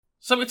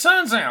So it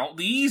turns out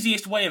the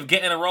easiest way of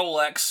getting a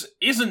Rolex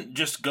isn't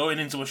just going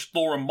into a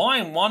store and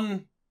buying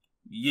one,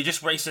 you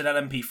just race it at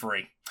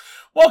MP3.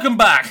 Welcome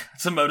back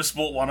to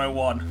Motorsport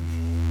 101.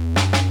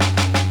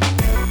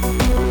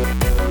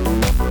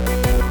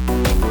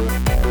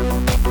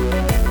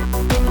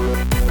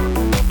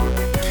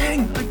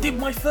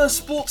 My first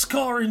sports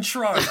car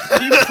intro.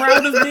 Are you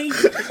proud of me?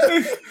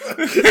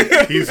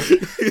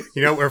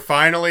 We're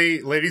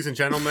finally, ladies and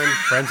gentlemen,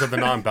 friends of the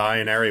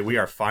non-binary, we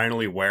are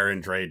finally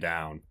wearing Dre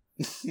down.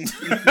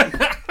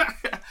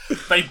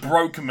 They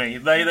broke me.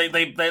 They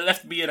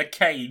left me in a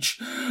cage.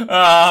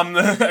 Not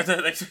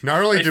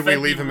only did we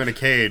leave him in a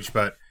cage,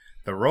 but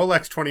the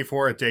Rolex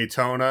 24 at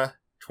Daytona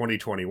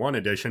 2021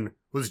 edition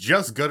was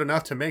just good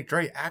enough to make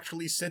Dre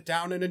actually sit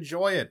down and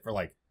enjoy it for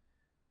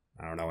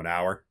an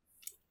hour.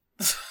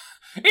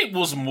 It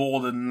was more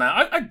than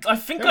that. I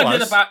think I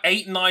did about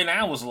 8-9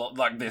 hours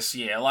like this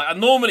year.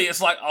 Normally it's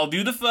like, I'll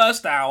do the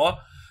first hour.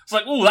 It's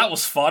like, oh, that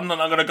was fun,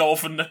 and I'm going to go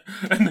off and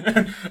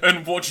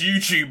watch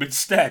YouTube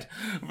instead.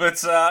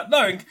 But,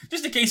 no,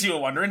 just in case you were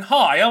wondering,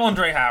 hi, I'm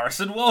Andre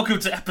Harrison. Welcome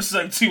to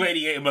episode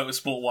 288 of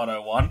Motorsport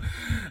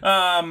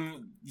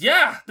 101.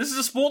 Yeah, this is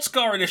a sports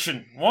car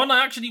edition. One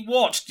I actually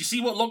watched. You see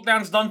what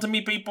lockdown's done to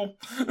me, people?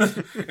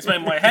 It's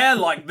made my hair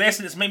like this,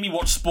 and it's made me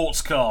watch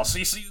sports cars. So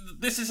you see,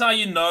 this is how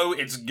you know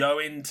it's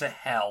going to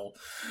hell.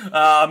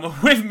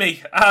 With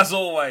me, as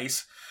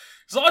always,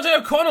 is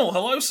RJ O'Connell.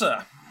 Hello,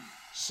 sir.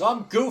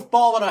 Some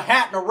goofball in a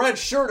hat and a red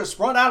shirt has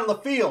run out of the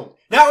field.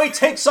 Now he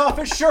takes off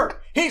his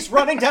shirt. He's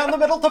running down the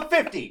middle to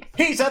 50.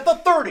 He's at the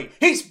 30.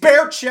 He's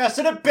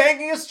bare-chested and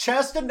banging his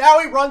chest, and now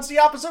he runs the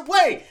opposite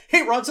way.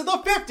 He runs at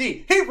the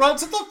 50. He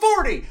runs at the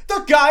 40.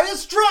 The guy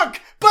is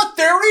drunk, but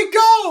there he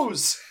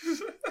goes.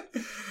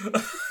 In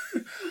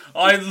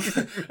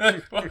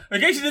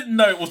case you didn't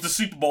know, it was the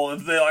Super Bowl.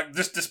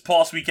 This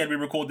past weekend we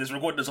recorded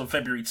this on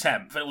February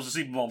 10th, and it was the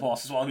Super Bowl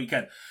past this last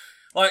weekend.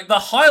 The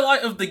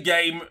highlight of the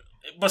game,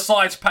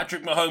 besides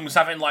Patrick Mahomes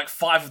having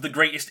 5 of the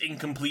greatest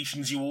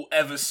incompletions you will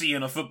ever see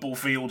in a football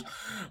field,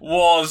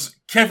 was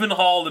Kevin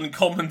Harlan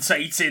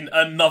commentating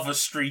another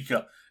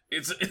streaker.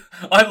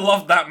 I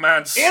love that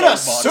man so much. In a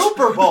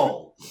Super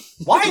Bowl!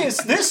 Why is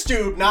this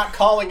dude not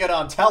calling it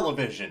on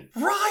television?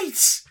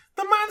 Right!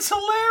 The man's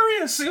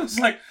hilarious! He was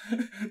like,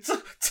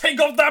 take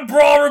off that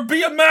bra and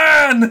be a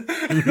man!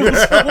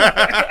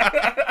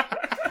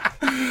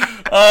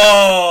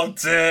 Oh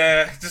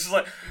dear! It's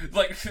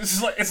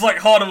like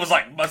Harden was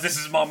like, this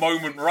is my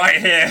moment right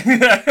here.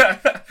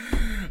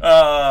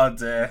 Oh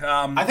dear.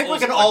 I think we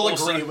can all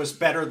agree it was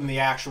better than the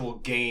actual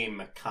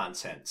game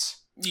content.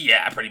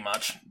 Yeah, pretty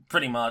much.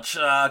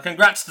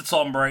 Congrats to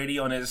Tom Brady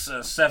on his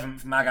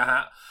 7th MAGA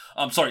hat.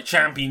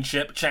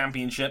 Championship. With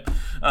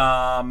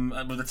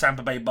the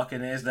Tampa Bay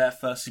Buccaneers, their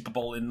first Super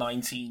Bowl in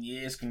 19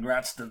 years.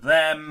 Congrats to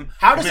them.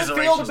 How does it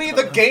feel to be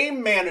the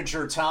game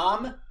manager,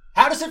 Tom?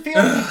 How does it feel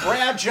to be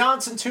Brad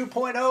Johnson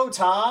 2.0,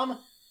 Tom?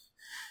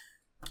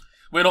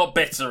 We're not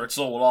bitter at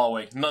all, are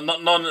we? None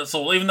at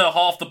all. Even though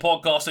half the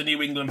podcast are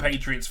New England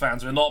Patriots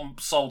fans, we're not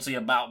salty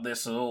about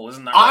this at all,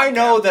 isn't that right? I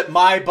know that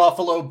my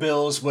Buffalo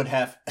Bills would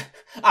have...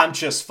 I'm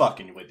just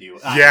fucking with you.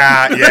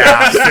 Yeah,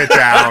 sit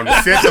down.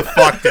 Sit the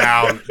fuck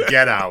down.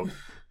 Get out.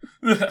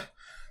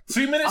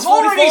 2 minutes 45.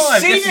 I've already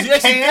seen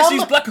it, Cam! Guess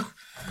who's black...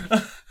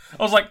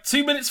 I was like,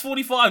 2 minutes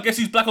 45. Guess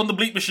who's black on the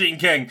bleep machine,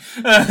 King?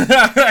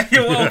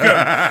 You're welcome.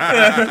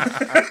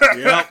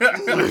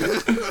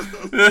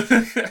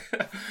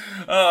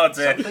 Oh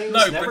dear. Some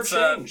things never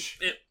change.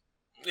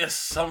 Yes,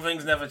 some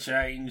things never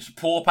change.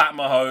 Poor Pat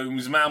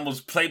Mahomes, man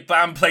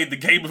played the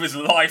game of his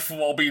life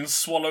while being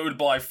swallowed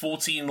by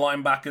 14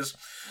 linebackers.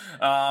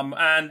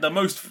 And the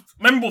most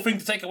memorable thing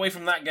to take away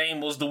from that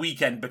game was the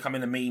weekend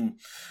becoming a meme.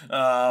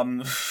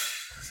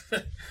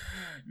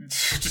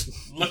 Just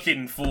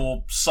looking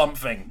for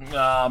something.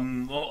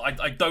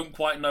 I don't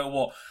quite know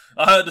what.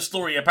 I heard the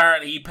story.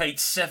 Apparently, he paid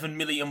 $7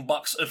 million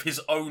of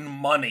his own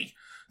money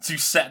to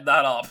set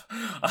that up,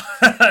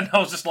 and I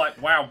was just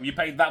like, "Wow, you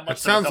paid that much." It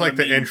sounds like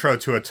the intro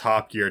to a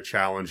Top Gear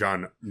challenge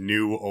on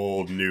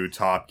new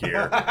Top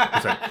Gear.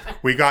 It's like,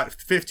 we got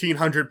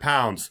 1,500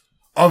 pounds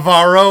of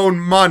our own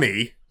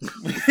money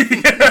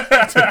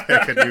to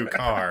pick a new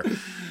car.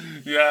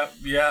 Yeah,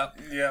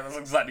 that's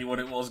exactly what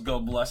it was.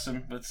 God bless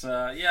him. But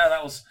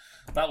that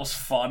was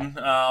fun.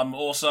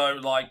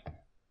 Also,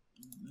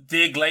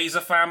 dear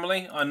Glazer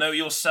family, I know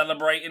you're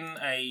celebrating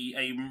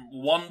a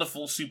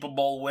wonderful Super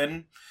Bowl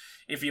win.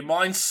 If you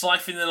mind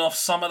siphoning off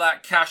some of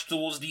that cash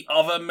towards the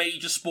other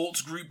major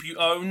sports group you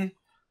own,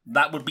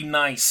 that would be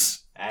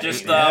nice. Dre,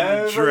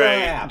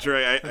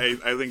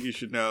 I think you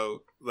should know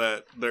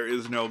that there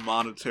is no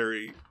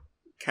monetary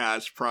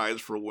cash prize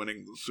for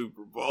winning the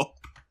Super Bowl.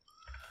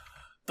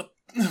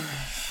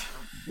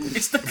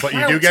 It's the clout, but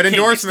you do get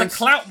endorsements. It's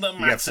the clout that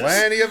matters. You get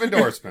plenty of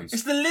endorsements.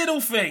 It's the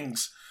little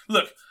things.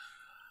 Look,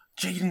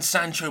 Jadon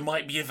Sancho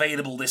might be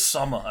available this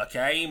summer,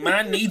 okay?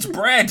 Man needs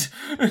bread.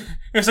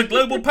 It's a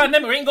global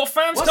pandemic. We ain't got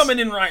fans coming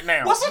in right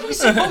now. Wasn't he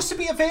supposed to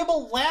be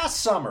available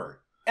last summer?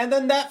 And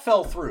then that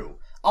fell through.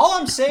 All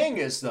I'm saying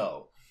is,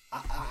 though,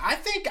 I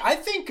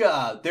think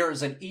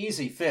there's an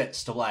easy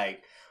fix to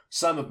like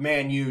some of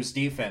Man U's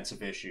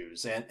defensive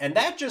issues, and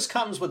that just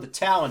comes with the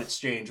talent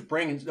exchange,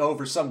 bringing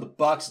over some of the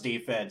Bucks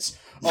defense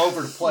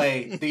over to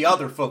play the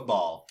other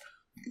football.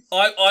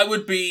 I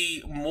would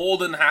be more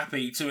than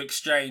happy to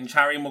exchange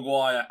Harry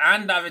Maguire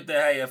and David De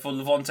Gea for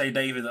Levante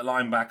David at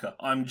linebacker.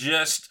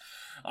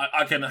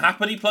 I can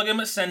happily plug him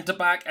at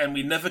centre-back, and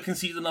we never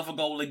concede another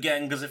goal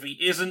again, because if he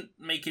isn't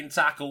making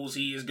tackles,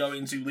 he is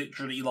going to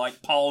literally,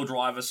 like, pile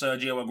driver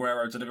Sergio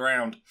Aguero to the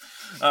ground.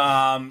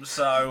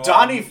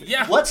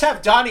 Let's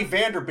have Donny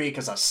van der Beek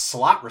as a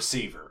slot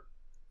receiver.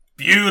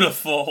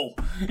 Beautiful.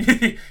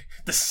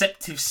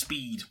 Deceptive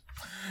speed.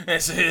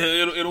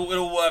 It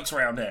all works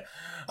around here.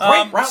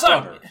 Great route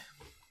runner.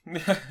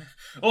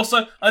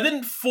 Also, I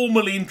didn't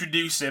formally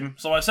introduce him,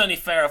 so it's only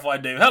fair if I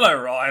do. Hello,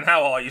 Ryan.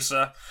 How are you,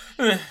 sir?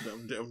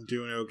 I'm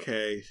doing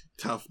okay.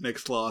 Tough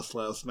Knicks loss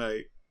last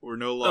night. We're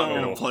no longer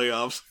in a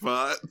playoff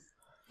spot.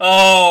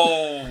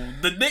 Oh,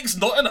 the Knicks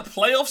not in a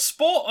playoff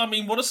spot? I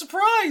mean, what a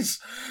surprise!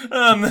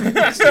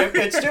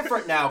 It's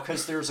different now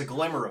because there's a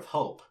glimmer of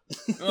hope.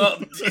 Well,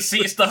 see,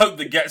 it's the hope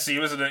that gets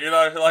you, isn't it? You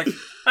know, like,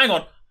 hang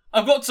on.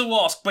 I've got to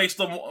ask, based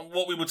on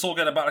what we were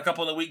talking about a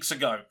couple of weeks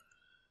ago,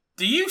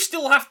 do you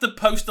still have to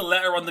post a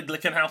letter on the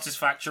Glickenhaus's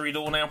factory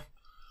door now?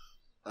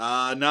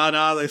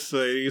 No, they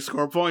say you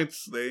score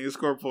points.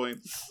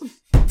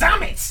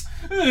 Damn it!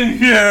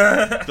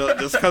 Yeah.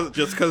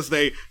 Just because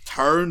they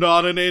turned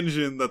on an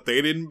engine that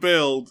they didn't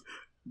build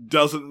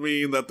doesn't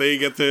mean that they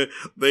get to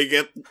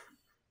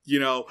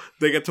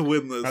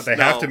win this. They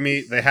have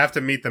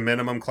to meet the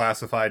minimum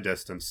classified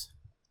distance.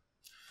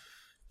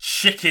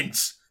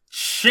 Chickens.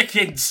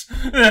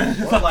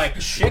 More like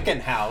Chicken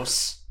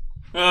House.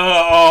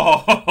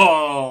 Oh.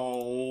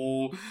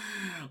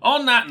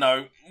 On that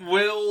note,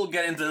 we'll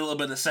get into a little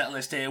bit of the set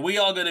list here. We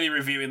are going to be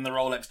reviewing the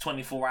Rolex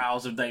 24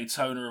 Hours of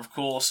Daytona, of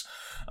course.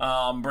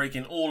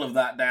 Breaking all of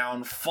that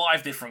down.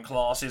 5 different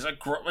classes. A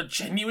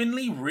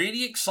genuinely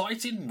really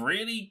exciting,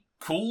 really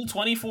cool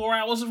 24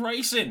 hours of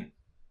racing.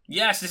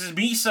 Yes, this is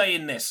me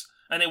saying this.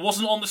 And it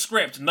wasn't on the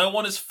script. No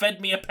one has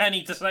fed me a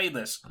penny to say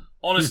this.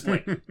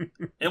 Honestly.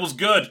 It was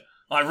good.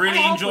 I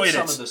really enjoyed it.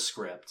 Some of the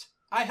script.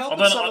 I helped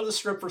with some of the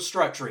script for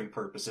structuring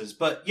purposes.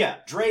 But yeah,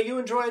 Dre, you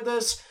enjoyed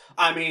this.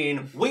 I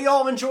mean, we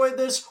all enjoyed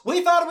this.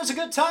 We thought it was a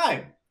good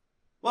time.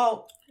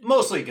 Well,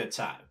 mostly a good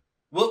time.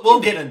 We'll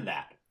get into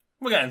that.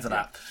 We'll get into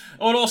that.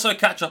 We'll also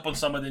catch up on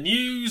some of the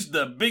news.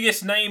 The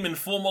biggest name in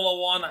Formula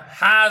One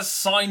has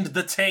signed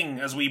the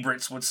ting, as we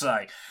Brits would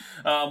say.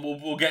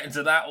 We'll get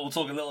into that. We'll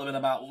talk a little bit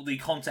about the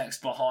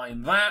context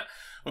behind that.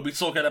 We'll be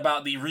talking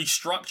about the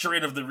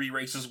restructuring of the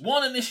Re-Racers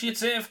 1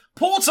 initiative.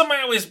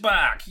 Portimao is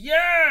back!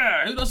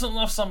 Yeah! Who doesn't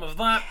love some of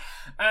that?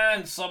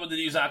 And some of the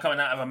news that are coming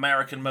out of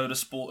American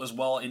motorsport as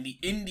well. In the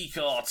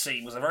IndyCar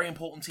team was a very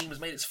important team, has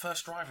made its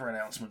first driver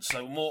announcement.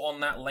 So more on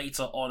that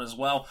later on as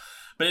well.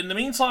 But in the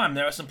meantime,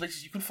 there are some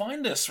places you can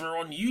find us. We're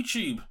on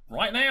YouTube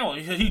right now.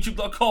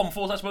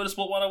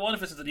 youtube.com/motorsport101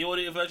 if this is the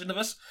audio version of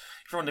us.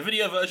 If you're on the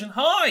video version,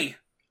 hi!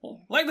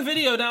 Like the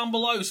video down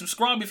below,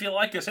 subscribe if you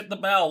like us, hit the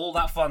bell, all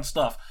that fun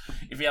stuff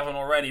if you haven't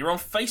already. We're on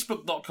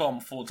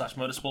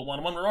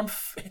facebook.com/motorsport101. We're on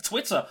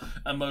Twitter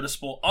at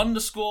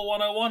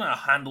motorsport_101. Our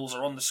handles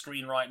are on the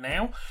screen right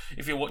now.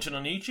 If you're watching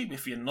on YouTube,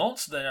 if you're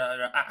not,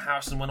 they're at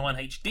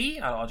Harrison101HD,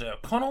 at RJ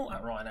O'Connell,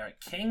 at Ryan Eric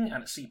King,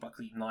 and at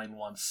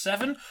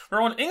cbuckley917.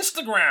 We're on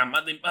Instagram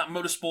at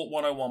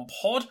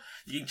motorsport101pod.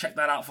 You can check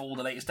that out for all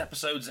the latest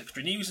episodes,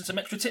 extra news, and some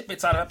extra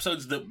tidbits out of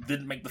episodes that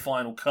didn't make the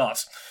final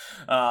cut.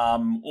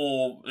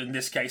 Or in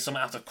this case, some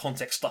out of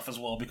context stuff as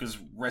well, because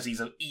Rezzy's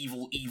an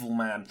evil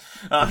man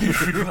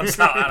who runs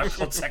that out of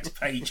context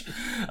page.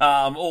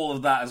 All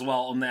of that as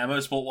well on there.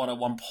 Motorsport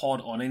 101 Pod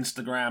on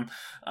Instagram.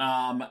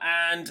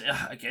 And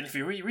again, if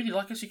you really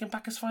like us, you can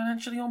back us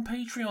financially on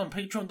Patreon.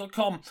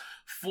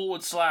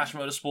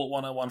 Patreon.com/Motorsport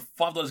 101.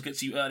 $5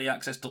 gets you early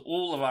access to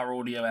all of our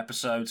audio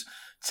episodes.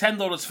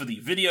 $10 for the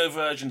video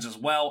versions as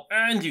well,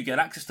 and you get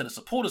access to the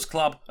supporters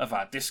club of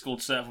our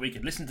Discord server where you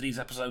can listen to these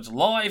episodes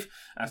live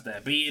as they're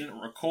being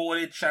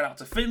recorded. Shout out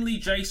to Finley,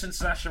 Jason,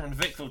 Sasha, and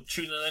Vic for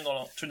tuning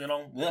along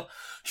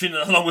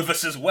with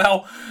us as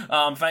well.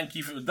 Thank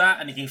you for that,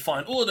 and you can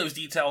find all of those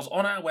details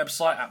on our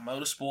website at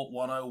Motorsport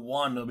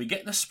 101. We'll be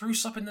getting a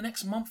spruce up in the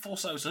next month or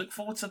so look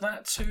forward to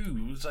that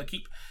too. So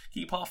keep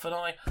half an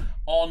eye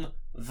on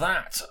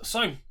that.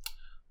 So,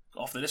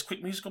 after this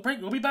quick musical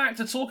break, we'll be back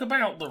to talk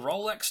about the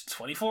Rolex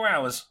 24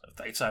 Hours of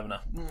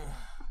Daytona.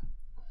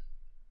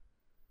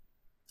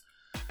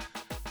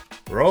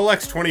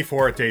 Rolex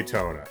 24 at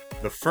Daytona,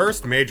 the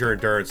first major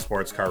endurance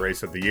sports car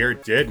race of the year,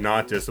 did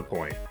not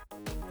disappoint.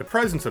 The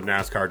presence of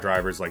NASCAR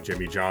drivers like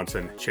Jimmy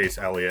Johnson, Chase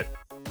Elliott,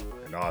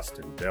 and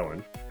Austin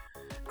Dillon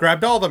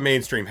grabbed all the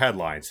mainstream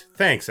headlines,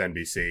 thanks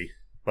NBC,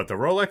 but the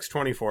Rolex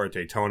 24 at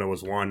Daytona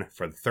was won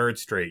for the 3rd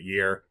straight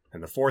year,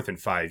 and the 4th in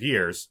 5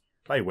 years,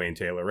 by Wayne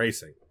Taylor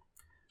Racing.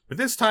 But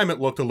this time it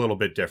looked a little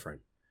bit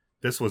different.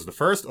 This was the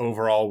first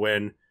overall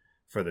win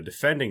for the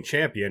defending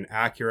champion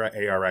Acura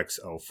ARX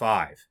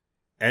 05.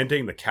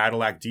 ending the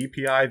Cadillac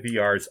DPI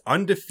VR's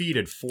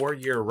undefeated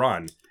 4-year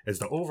run as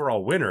the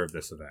overall winner of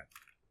this event.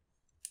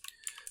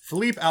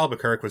 Philippe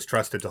Albuquerque was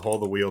trusted to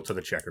hold the wheel to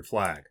the checkered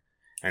flag,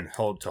 and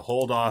to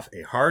hold off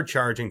a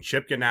hard-charging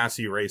Chip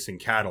Ganassi Racing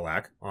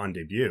Cadillac, on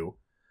debut,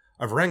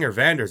 of Renger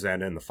van der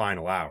Zande in the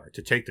final hour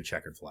to take the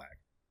checkered flag.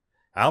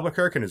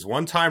 Albuquerque and his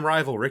one-time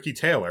rival Ricky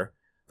Taylor,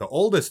 the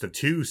oldest of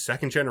 2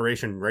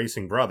 second-generation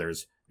racing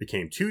brothers,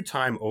 became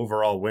 2-time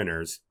overall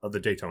winners of the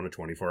Daytona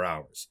 24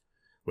 Hours,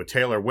 with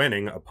Taylor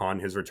winning upon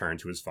his return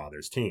to his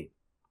father's team.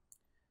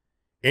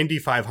 Indy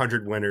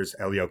 500 winners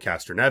Helio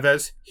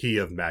Castroneves, he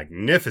of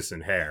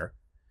magnificent hair,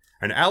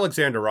 and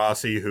Alexander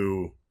Rossi,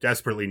 who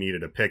desperately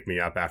needed a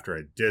pick-me-up after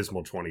a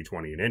dismal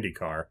 2020 in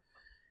IndyCar,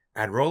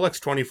 add Rolex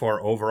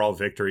 24 overall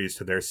victories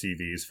to their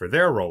CVs for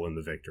their role in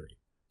the victory,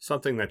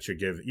 something that should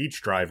give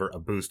each driver a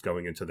boost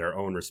going into their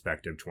own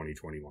respective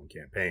 2021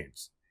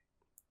 campaigns.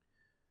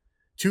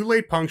 2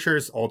 late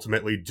punctures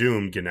ultimately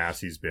doomed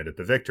Ganassi's bid at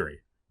the victory,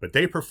 but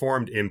they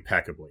performed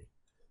impeccably.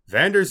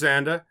 Van der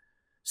Zande,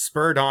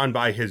 spurred on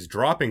by his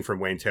dropping from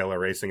Wayne Taylor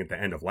Racing at the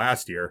end of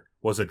last year,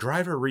 was a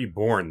driver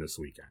reborn this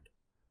weekend.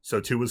 So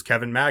too was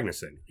Kevin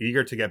Magnussen,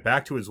 eager to get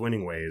back to his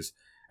winning ways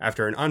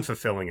after an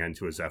unfulfilling end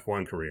to his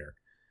F1 career.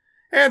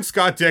 And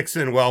Scott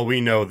Dixon, well, we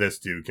know this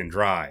dude can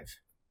drive.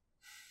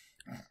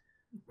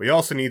 We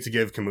also need to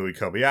give Kamui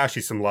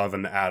Kobayashi some love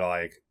in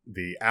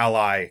the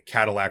Ally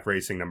Cadillac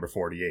Racing number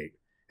 48.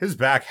 His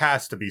back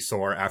has to be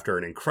sore after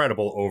an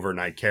incredible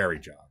overnight carry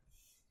job.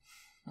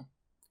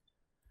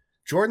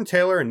 Jordan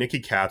Taylor and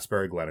Nicky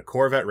Katzberg led a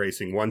Corvette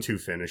Racing 1-2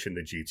 finish in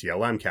the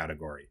GTLM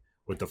category,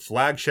 with the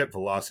flagship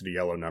Velocity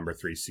Yellow number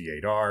 3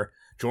 C8R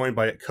joined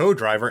by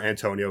co-driver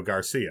Antonio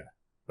Garcia,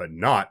 but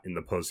not in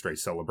the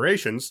post-race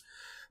celebrations,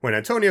 when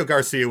Antonio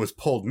Garcia was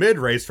pulled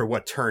mid-race for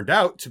what turned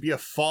out to be a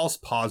false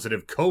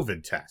positive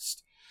COVID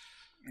test.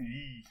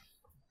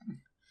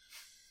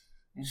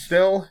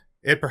 Still,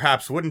 it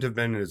perhaps wouldn't have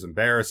been as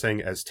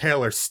embarrassing as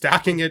Taylor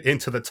stacking it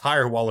into the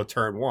tire wall of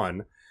turn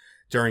 1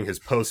 during his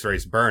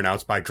post-race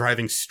burnouts by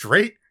driving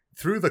straight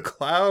through the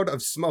cloud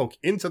of smoke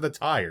into the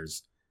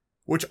tires,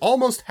 which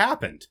almost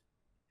happened.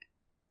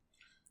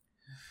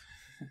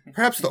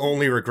 Perhaps the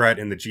only regret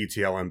in the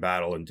GTLM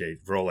battle in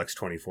Rolex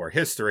 24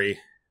 history.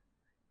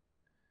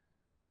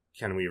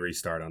 Can we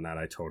restart on that?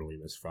 I totally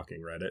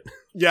mis-fucking read it.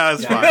 Yeah,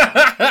 that's fine.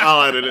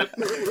 I'll edit it.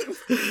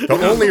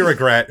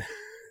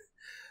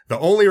 The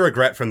only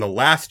regret from the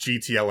last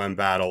GTLM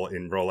battle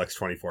in Rolex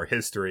 24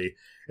 history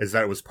is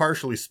that it was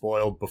partially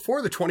spoiled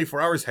before the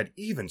 24 hours had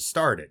even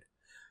started,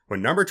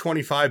 when number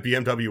 25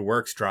 BMW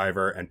Works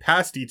driver and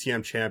past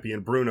DTM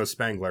champion Bruno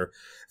Spengler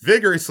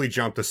vigorously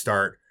jumped the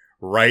start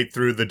right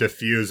through the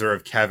diffuser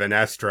of Kevin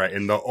Estre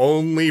in the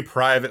only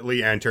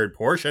privately entered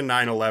Porsche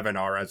 911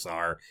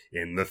 RSR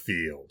in the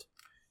field.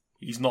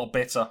 He's not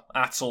bitter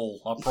at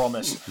all, I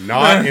promise.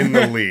 Not in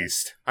the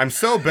least. I'm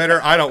so bitter,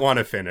 I don't want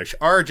to finish.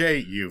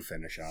 RJ, you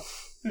finish up.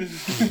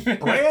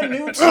 Brand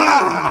new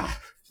team.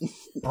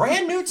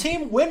 Brand new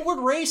team Windward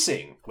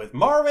Racing with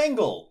Marv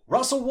Engel,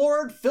 Russell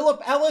Ward,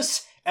 Philip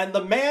Ellis, and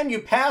the man you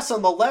pass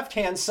on the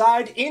left-hand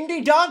side,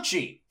 Indy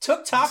Donchi,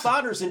 took top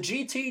honors in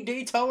GT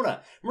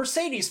Daytona.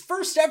 Mercedes'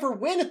 first ever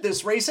win at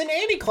this race in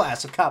any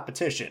class of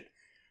competition.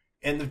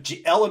 In the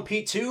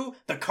LMP2,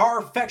 the car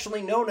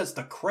affectionately known as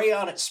the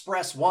Crayon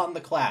Express won the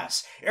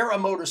class. Era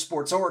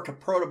Motorsports Orica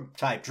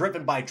prototype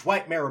driven by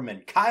Dwight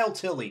Merriman, Kyle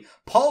Tilley,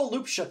 Paul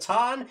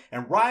Loup-Chaton,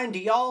 and Ryan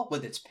Dial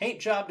with its paint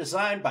job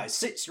designed by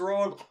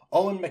 6-year-old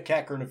Owen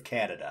McEachern of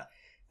Canada.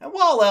 And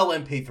while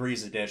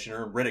LMP3's edition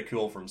earned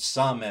ridicule from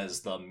some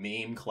as the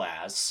meme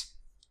class,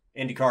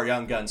 IndyCar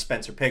young guns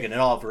Spencer Pigot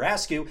and Oliver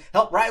Askew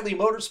helped Riley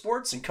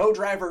Motorsports and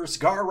co-drivers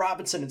Gar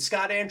Robinson and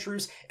Scott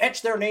Andrews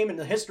etch their name in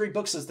the history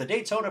books as the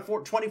Daytona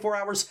 24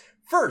 Hours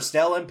first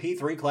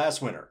LMP3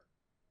 class winner.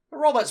 The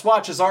Rolex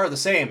watches are the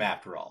same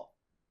after all.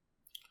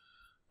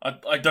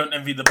 I don't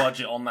envy the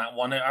budget on that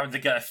one. I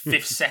would get a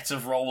 5th set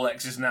of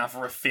Rolexes now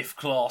for a 5th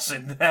class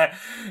in there.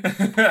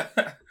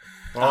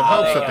 Well, it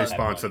helps that they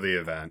sponsor the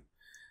event.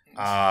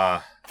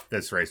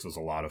 This race was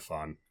a lot of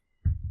fun.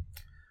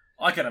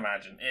 I can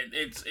imagine.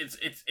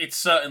 It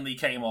certainly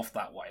came off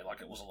that way.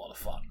 Like, it was a lot of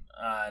fun.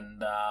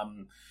 And,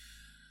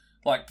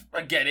 like,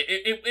 again,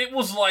 it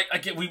was like,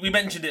 again, we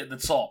mentioned it at the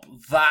top,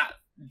 that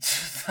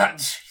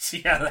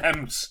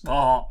GTLM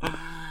start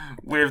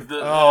with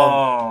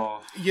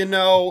the... You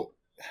know,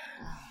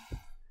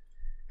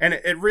 and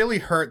it really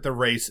hurt the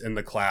race in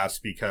the class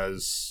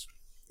because,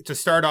 to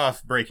start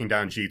off breaking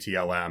down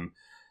GTLM,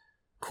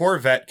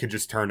 Corvette could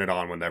just turn it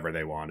on whenever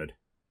they wanted.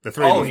 The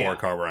 3 and the 4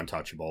 car were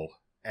untouchable.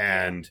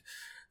 And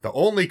the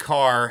only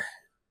car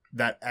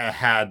that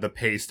had the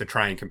pace to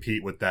try and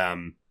compete with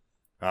them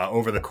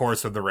over the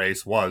course of the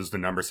race was the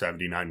number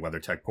 79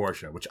 WeatherTech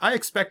Porsche, which I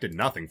expected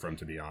nothing from,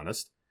 to be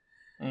honest.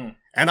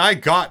 And I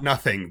got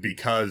nothing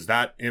because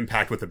that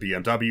impact with the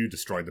BMW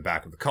destroyed the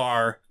back of the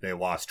car. They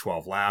lost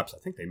 12 laps. I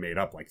think they made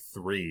up like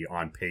 3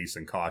 on pace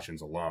and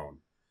cautions alone.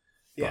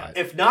 Yeah, but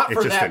if not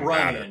for that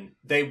run-in,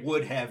 they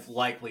would have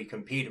likely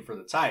competed for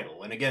the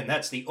title. And again,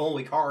 that's the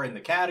only car in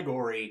the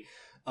category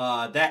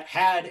that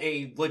had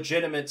a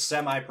legitimate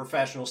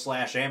semi-professional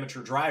 /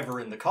 amateur driver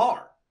in the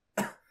car.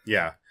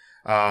 Yeah.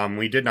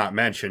 We did not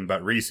mention,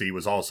 but Reese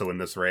was also in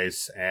this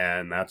race,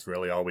 and that's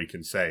really all we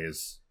can say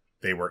is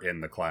they were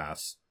in the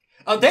class.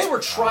 They were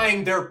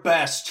trying their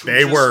best to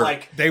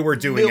they were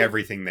doing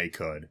everything they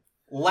could.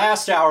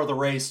 Last hour of the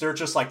race, they're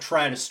just like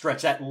trying to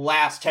stretch that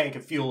last tank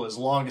of fuel as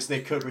long as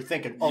they could. We're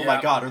thinking, oh my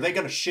god, are they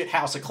going to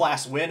shithouse a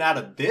class win out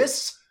of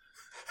this?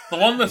 The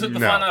one that took the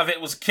fun out of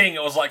it was King.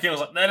 It was like, they're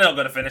not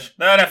going to finish.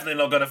 They're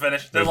definitely not going to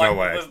finish. There's no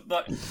way.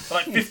 They're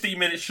like 15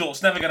 minutes short.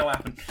 It's never going to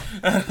happen.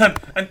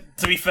 And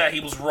to be fair,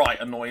 he was right,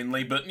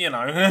 annoyingly. But,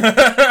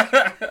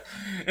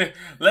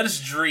 let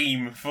us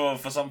dream for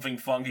something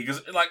funky.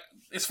 Because,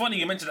 it's funny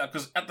you mentioned that,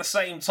 because at the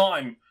same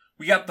time,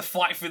 we had the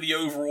fight for the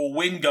overall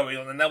win going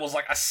on, and there was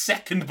a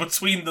second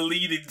between the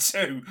leading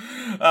two.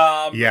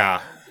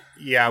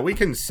 Yeah, we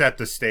can set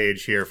the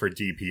stage here for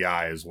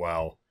DPI as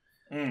well.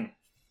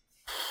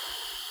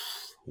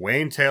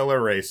 Wayne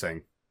Taylor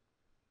Racing.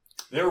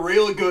 They're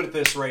really good at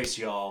this race,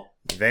 y'all.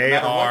 They no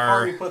matter are. What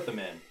car we put them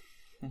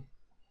in.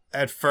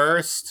 At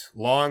first,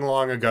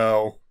 long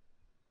ago,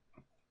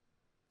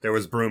 there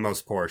was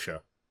Brumos Porsche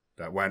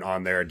that went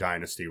on their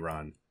dynasty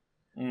run.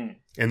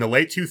 In the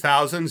late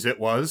 2000s, it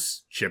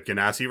was Chip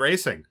Ganassi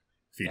Racing,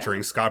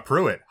 featuring Scott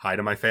Pruitt, Hi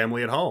to My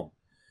Family at Home,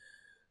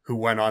 who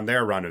went on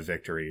their run of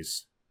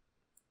victories.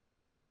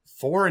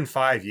 4 and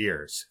 5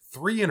 years,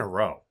 3 in a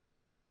row.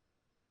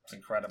 It's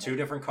incredible. 2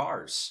 different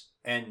cars,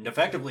 and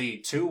effectively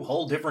 2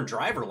 whole different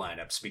driver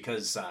lineups,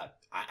 because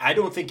I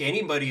don't think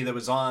anybody that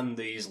was on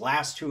these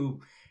last 2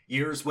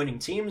 years winning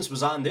teams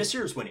was on this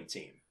year's winning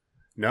team.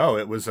 No,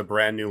 it was a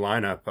brand new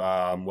lineup.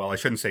 Well, I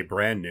shouldn't say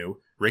brand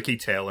new. Ricky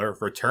Taylor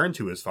returned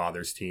to his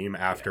father's team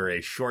after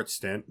a short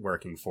stint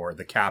working for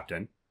the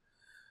captain.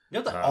 You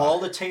know that all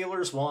the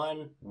Taylors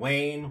won?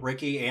 Wayne,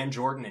 Ricky, and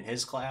Jordan in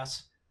his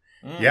class?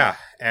 Yeah,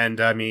 and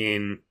I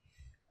mean,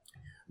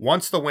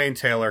 once the Wayne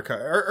Taylor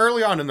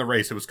early on in the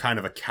race, it was kind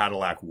of a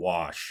Cadillac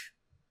wash.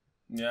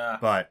 Yeah.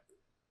 But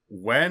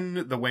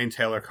when the Wayne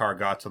Taylor car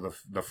got to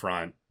the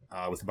front,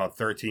 with about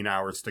 13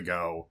 hours to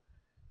go,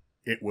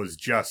 it was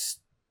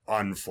just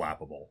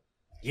unflappable.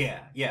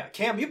 Yeah.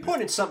 Cam, you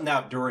pointed something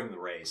out during the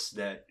race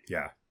that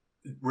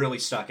really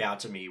stuck out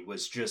to me,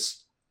 was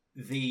just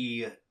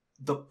the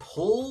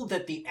pull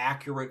that the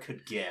Acura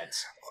could get.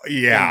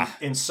 Yeah.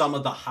 In some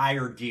of the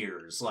higher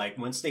gears. Like,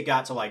 once they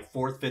got to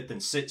 4th, 5th,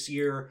 and 6th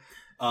year,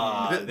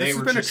 this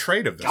has been a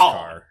trait of this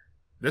car.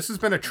 This has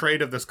been a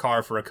trait of this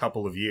car for a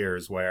couple of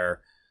years,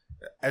 where,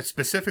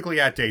 specifically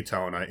at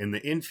Daytona, in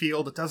the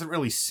infield, it doesn't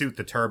really suit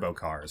the turbo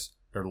cars.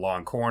 They're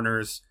long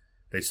corners.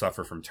 They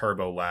suffer from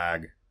turbo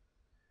lag.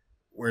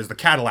 Whereas the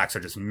Cadillacs are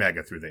just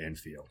mega through the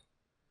infield.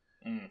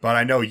 But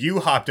I know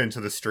you hopped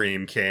into the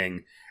stream,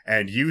 King,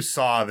 and you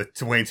saw the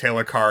Wayne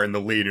Taylor car in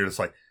the lead, and you're just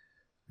like,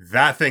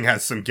 that thing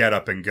has some get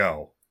up and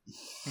go.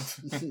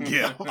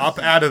 Yeah. Up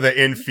out of the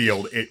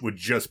infield, it would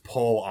just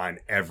pull on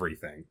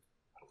everything.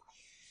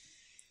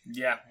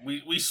 Yeah,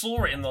 we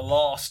saw it in the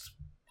last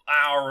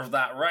hour of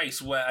that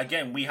race, where,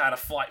 again, we had a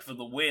fight for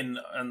the win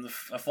and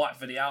a fight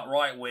for the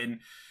outright win,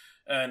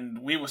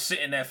 and we were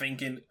sitting there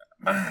thinking,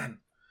 man,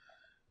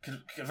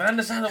 can Van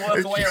der Zande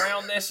work a way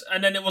around this?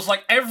 And then it was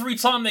every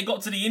time they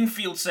got to the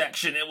infield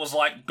section, it was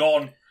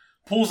gone.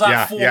 Pulls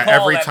out 4 car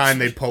every lengths. time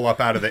they'd pull up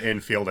out of the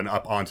infield and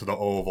up onto the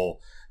oval,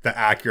 the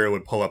Acura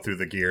would pull up through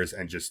the gears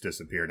and just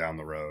disappear down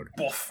the road.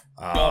 Boof.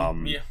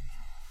 Gone. Yeah.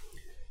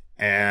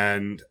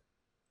 And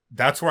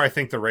that's where I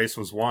think the race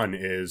was won,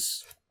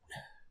 is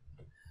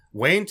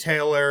Wayne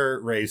Taylor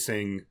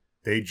Racing.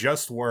 They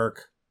just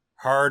work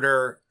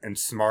harder and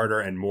smarter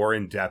and more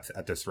in depth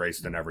at this race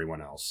than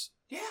everyone else.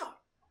 Yeah.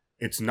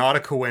 It's not a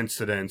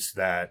coincidence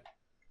that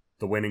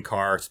the winning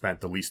car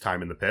spent the least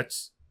time in the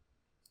pits.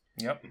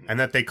 Yep. And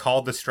that they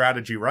called the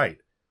strategy right.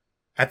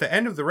 At the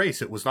end of the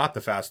race, it was not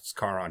the fastest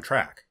car on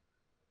track.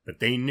 But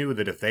they knew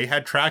that if they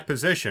had track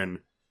position,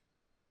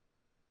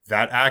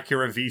 that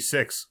Acura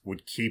V6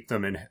 would keep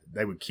them in.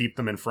 They would keep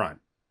them in front.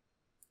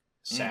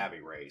 Savvy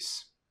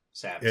race.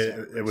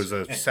 It was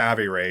a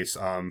savvy race.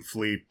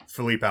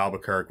 Philippe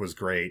Albuquerque was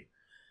great.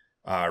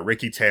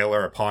 Ricky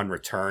Taylor, upon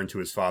return to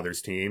his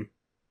father's team,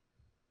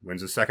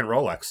 wins his second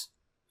Rolex.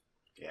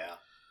 Yeah.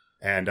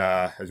 And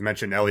as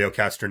mentioned, Elio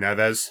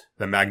Castroneves,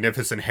 the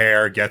magnificent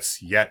hair,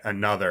 gets yet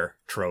another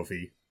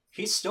trophy.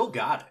 He's still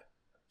got it.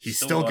 He's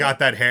still got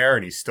that hair,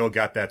 and he's still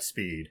got that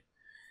speed.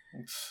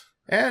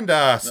 And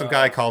some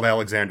guy called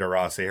Alexander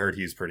Rossi. I heard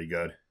he's pretty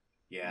good.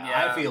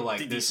 Yeah, I feel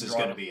like this is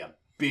going to be a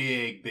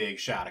big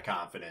shot of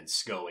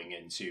confidence going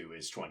into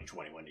his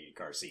 2021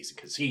 IndyCar season,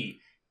 because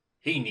he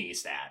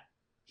needs that.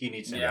 He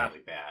needs that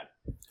really bad.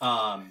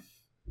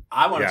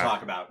 I want to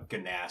talk about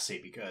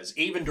Ganassi, because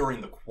even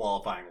during the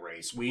qualifying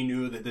race, we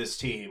knew that this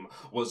team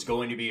was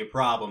going to be a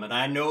problem. And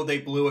I know they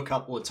blew a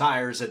couple of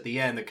tires at the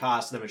end that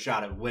cost them a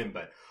shot at win,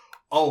 but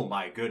oh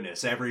my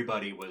goodness,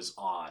 everybody was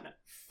on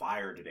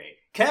fire today.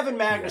 Kevin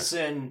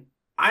Magnussen,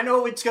 I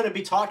know it's going to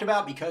be talked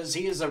about because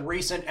he is a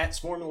recent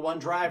ex-Formula 1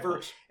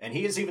 driver, and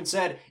he has even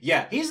said,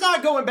 yeah, he's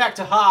not going back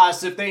to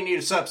Haas if they need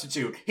a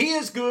substitute. He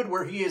is good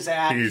where he is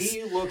at.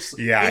 He looks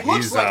like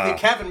the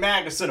Kevin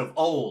Magnussen of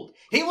old.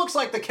 He looks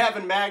like the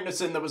Kevin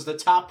Magnussen that was the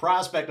top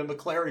prospect of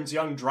McLaren's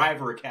Young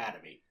Driver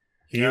Academy.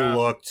 He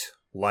looked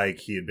like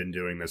he had been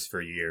doing this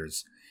for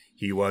years.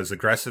 He was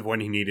aggressive when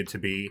he needed to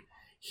be.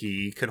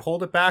 He could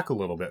hold it back a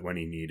little bit when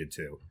he needed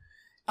to.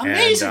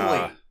 Amazingly.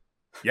 And,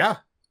 yeah.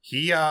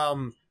 He,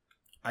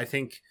 I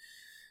think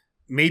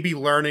maybe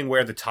learning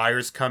where the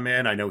tires come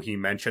in. I know he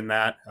mentioned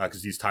that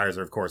because these tires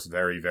are, of course,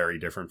 very, very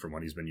different from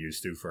what he's been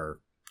used to for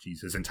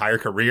his entire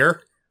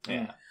career.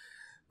 Yeah.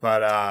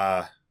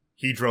 But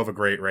he drove a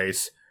great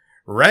race.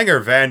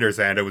 Renger van der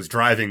Zande was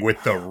driving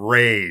with the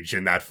rage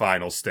in that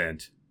final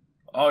stint.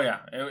 Oh, yeah.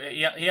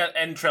 He had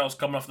entrails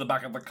coming off the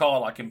back of the car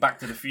like in Back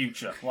to the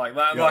Future. Like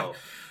that. Like,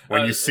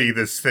 when you see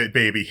this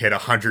baby hit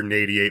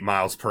 188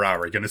 miles per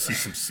hour, you're going to see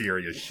some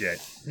serious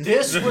shit.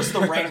 This was the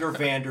Renger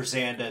van der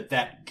Zande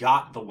that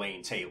got the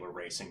Wayne Taylor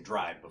Racing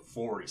drive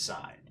before he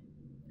signed.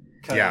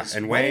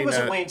 And when he was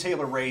at Wayne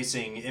Taylor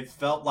Racing, it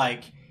felt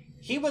like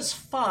he was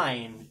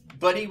fine,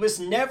 but he was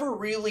never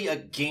really a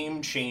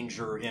game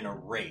changer in a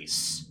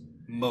race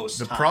most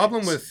times.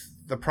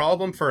 The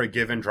problem for a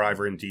given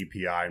driver in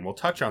DPI, and we'll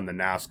touch on the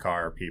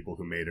NASCAR people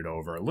who made it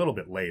over a little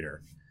bit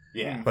later.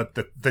 Yeah. But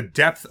the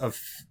depth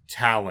of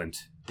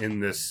talent in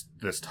this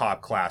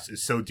top class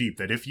is so deep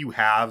that if you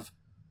have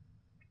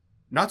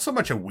not so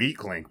much a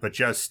weak link, but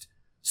just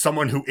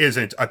someone who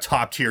isn't a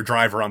top tier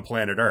driver on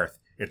planet Earth,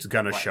 it's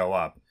gonna show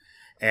up.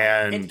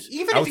 And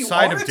even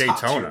outside if you are of Daytona,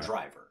 a top tier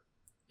driver.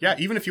 Yeah,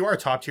 even if you are a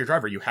top tier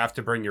driver, you have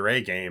to bring your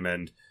A game,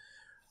 and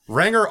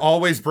Renger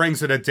always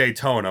brings it at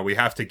Daytona. We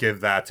have to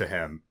give that to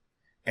him.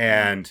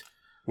 And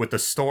with the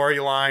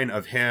storyline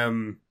of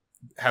him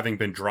having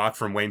been dropped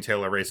from Wayne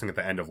Taylor Racing at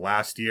the end of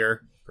last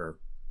year, or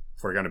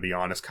if we're going to be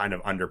honest, kind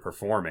of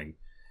underperforming,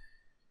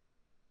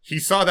 he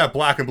saw that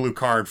black and blue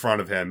car in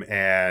front of him,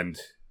 and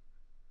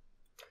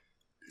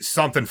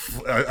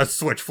a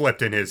switch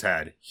flipped in his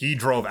head. He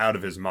drove out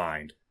of his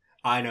mind.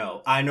 I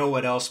know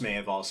what else may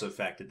have also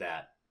affected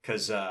that,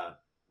 because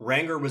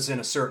Renger was in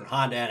a certain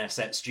Honda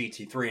NSX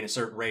GT3 in a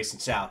certain race in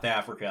South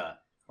Africa,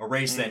 a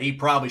race that he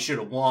probably should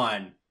have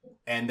won,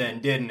 and then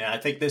didn't. And I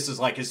think this is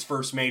like his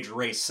first major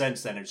race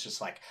since then. It's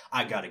just like,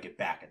 I got to get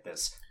back at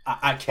this.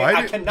 I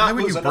cannot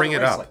lose another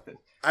race like this.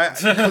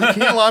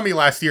 Kialami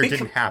last year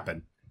didn't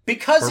happen.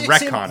 Because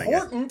it's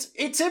important.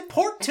 It's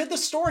important to the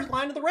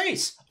storyline of the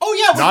race. Oh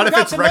yeah, not if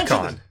it's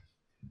retcon.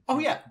 Oh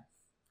yeah,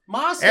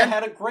 Mazda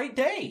had a great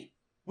day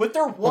with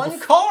their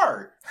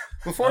car.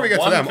 Before we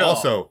get to them,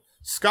 also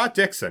Scott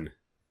Dixon.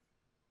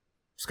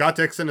 Scott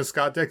Dixon is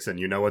Scott Dixon.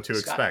 You know what to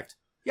expect.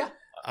 Yeah.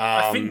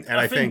 I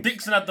think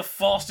Dixon had the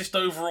fastest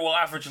overall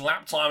average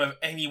lap time of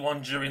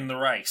anyone during the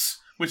race,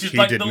 which is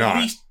like the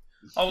least.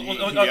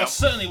 I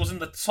certainly was in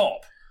the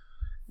top.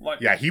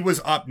 Yeah, he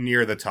was up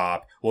near the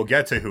top. We'll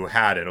get to who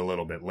had it a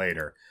little bit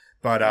later,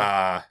 but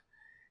and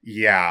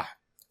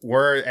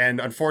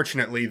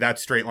unfortunately, that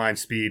straight line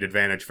speed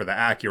advantage for the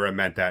Acura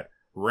meant that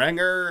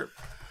Renger,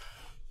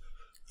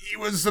 he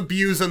was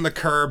abusing the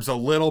curbs a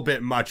little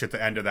bit much at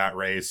the end of that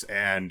race,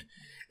 and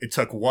it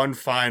took one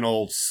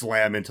final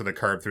slam into the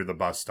curb through the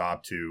bus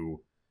stop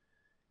to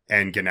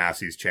end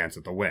Ganassi's chance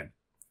at the win.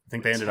 I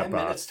think they ended up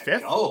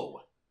 5th.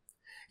 Oh,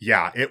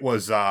 yeah, it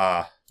was.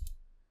 I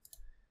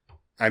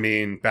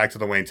mean, back to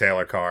the Wayne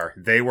Taylor car.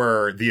 They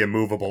were the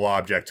immovable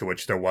object to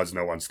which there was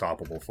no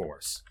unstoppable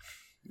force.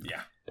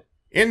 Yeah.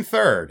 In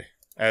third,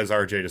 as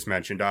RJ just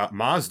mentioned,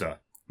 Mazda.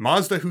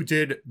 Mazda, who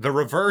did the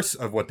reverse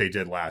of what they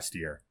did last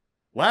year.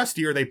 Last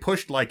year, they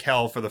pushed like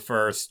hell for the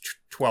first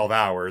 12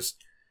 hours,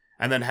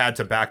 and then had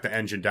to back the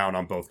engine down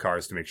on both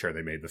cars to make sure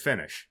they made the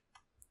finish.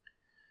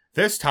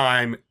 This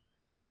time,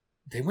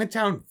 they went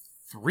down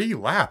 3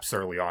 laps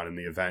early on in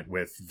the event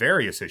with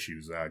various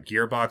issues.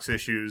 Gearbox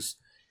issues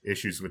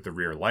with the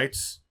rear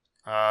lights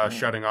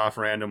shutting off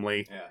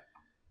randomly. Yeah.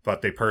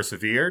 But they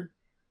persevered.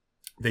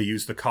 They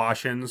used the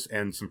cautions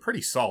and some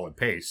pretty solid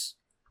pace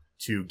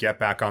to get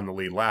back on the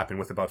lead lap. And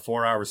with about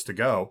 4 hours to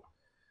go,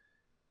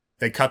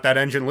 they cut that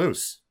engine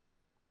loose.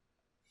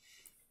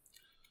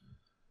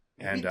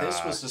 Maybe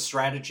this was the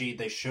strategy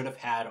they should have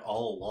had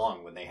all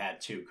along when they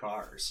had 2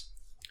 cars.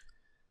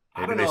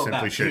 Maybe they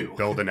simply should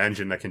build an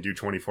engine that can do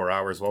 24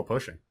 hours while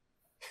pushing.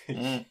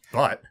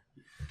 But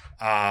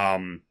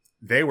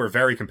they were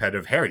very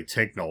competitive. Harry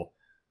Tincknell,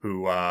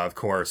 who, of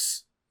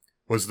course,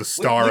 was the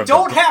star of We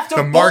don't have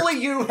to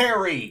bully you,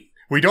 Harry!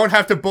 We don't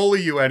have to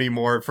bully you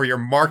anymore for your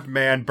marked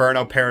man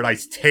Burnout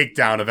Paradise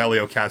takedown of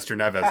Helio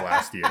Castroneves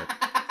last year.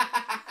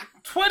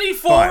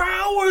 24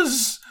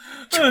 hours!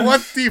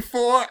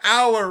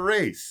 24-hour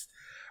race.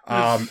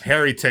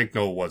 Harry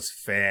Tincknell was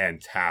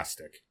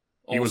fantastic.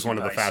 He was one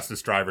of the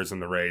fastest drivers in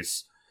the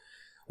race.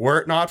 Were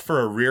it not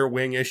for a rear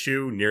wing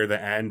issue near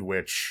the end,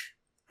 which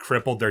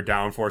crippled their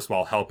downforce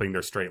while helping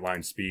their straight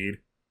line speed,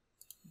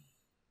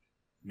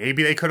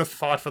 maybe they could have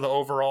fought for the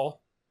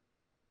overall.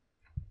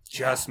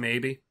 Just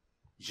maybe.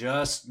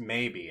 Just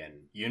maybe,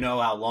 and you know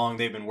how long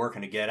they've been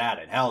working to get at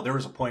it. Hell, there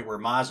was a point where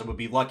Mazda would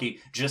be lucky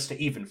just to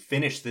even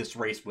finish this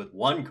race with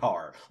one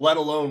car, let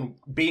alone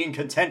be in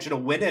contention to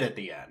win it at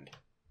the end.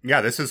 Yeah,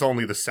 this is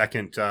only the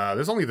second. This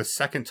is only the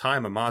second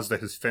time a Mazda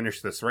has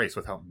finished this race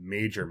without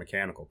major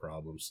mechanical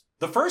problems.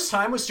 The first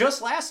time was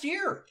just last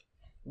year.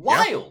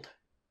 Wild.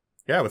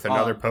 Yeah, with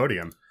another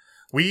podium.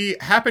 We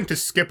happened to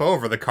skip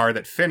over the car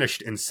that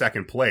finished in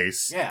second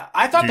place. Yeah,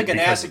 I thought the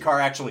Ganassi car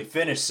actually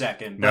finished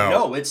second, but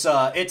no, it's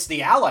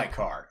the Ally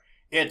car.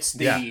 It's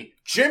the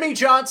Jimmy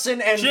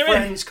Johnson and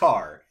Friends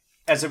car,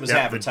 as it was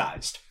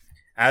advertised.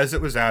 As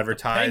it was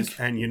advertised,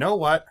 and you know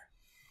what?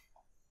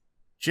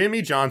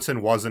 Jimmy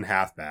Johnson wasn't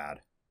half bad.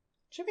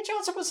 Jimmy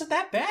Johnson wasn't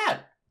that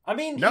bad. I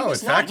mean, no, he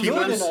was in not fact, good he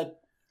was in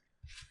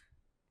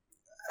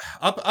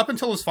a... up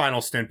until his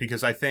final stint,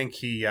 because I think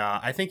he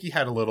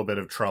had a little bit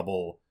of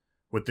trouble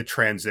with the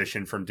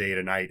transition from day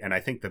to night, and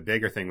I think the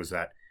bigger thing was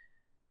that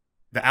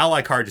the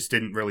Ally car just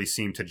didn't really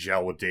seem to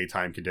gel with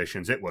daytime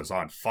conditions. It was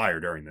on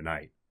fire during the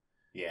night.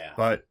 Yeah.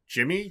 But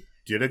Jimmy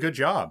did a good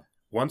job.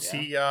 Once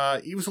he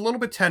was a little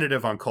bit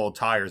tentative on cold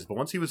tires, but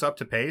once he was up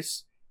to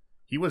pace,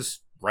 he was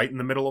right in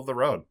the middle of the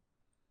road.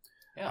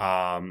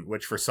 Yeah.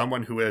 Which for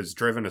someone who has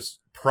driven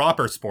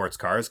proper sports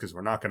cars, because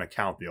we're not going to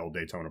count the old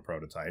Daytona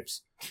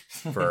prototypes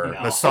for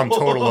the sum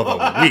total of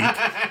a week,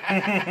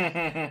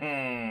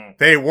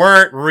 they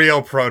weren't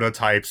real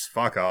prototypes.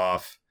 Fuck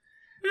off.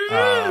 Do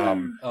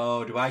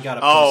I gotta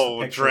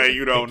post a picture? Dre,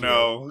 you don't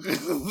know.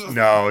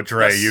 No,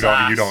 Dre, you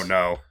don't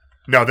know.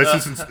 No, this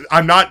isn't.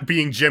 I'm not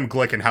being Jim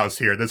Glickenhaus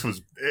here.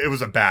 It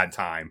was a bad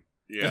time.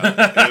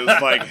 Yeah, it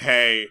was like,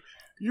 hey,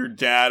 your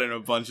dad and a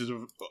bunch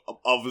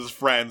of his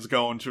friends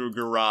go into a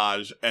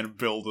garage and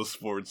build a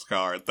sports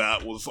car.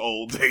 That was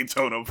old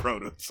Daytona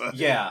prototype.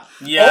 Yeah.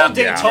 Old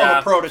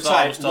Daytona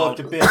prototype looked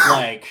a bit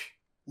like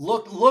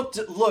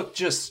looked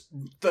just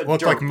the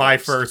looked like my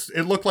first.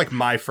 It looked like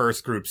my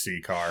first Group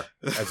C car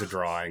as a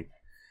drawing.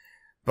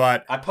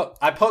 But I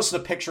posted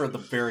a picture of the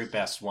very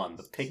best one,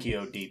 the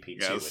Picchio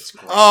DP2. Yes. It's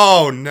great.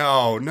 Oh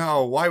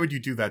no! Why would you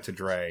do that to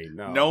Dre?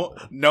 No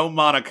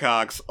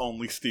monocoques,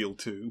 only steel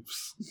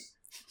tubes.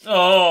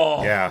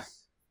 Oh.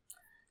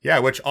 Yeah,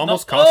 which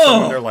almost cost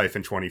someone their life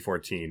in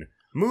 2014.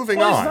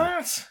 Moving on.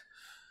 What is that?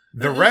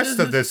 The rest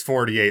of this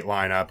 48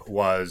 lineup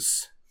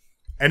was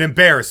an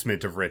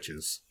embarrassment of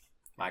riches.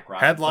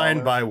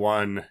 Headlined by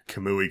one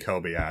Kamui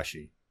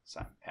Kobayashi. It's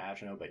not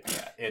Pagano, but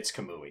yeah, it's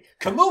Kamui.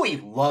 Kamui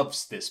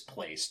loves this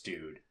place,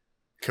 dude.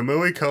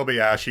 Kamui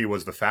Kobayashi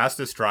was the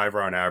fastest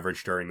driver on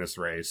average during this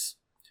race.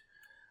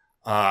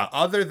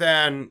 Other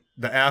than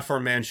the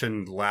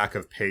aforementioned lack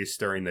of pace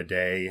during the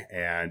day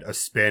and a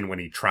spin when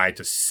he tried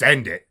to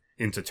send it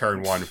into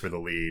turn one for the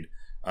lead,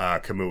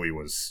 Kamui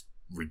was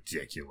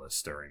ridiculous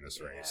during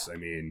this race. I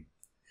mean,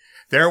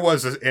 there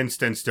was an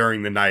instance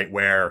during the night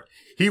where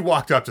he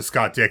walked up to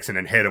Scott Dixon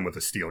and hit him with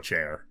a steel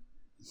chair.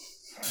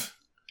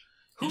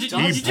 You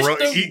just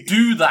don't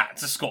do that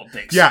to Scott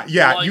Dixon.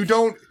 Yeah. Like...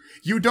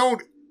 You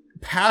don't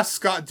pass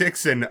Scott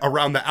Dixon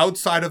around the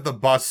outside of the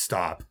bus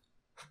stop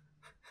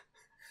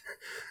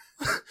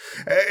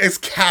as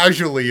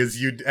casually as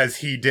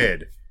he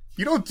did.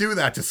 You don't do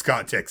that to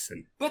Scott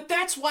Dixon. But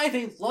that's why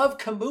they love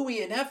Kamui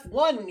in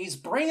F1, and he's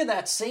bringing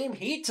that same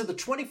heat to the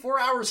 24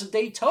 Hours of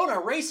Daytona,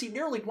 a race he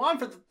nearly won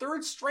for the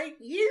third straight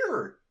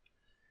year.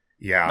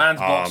 Yeah. Man's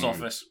box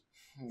office.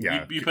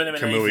 Yeah. You put him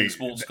in anything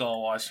sports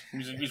car-wise.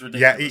 He's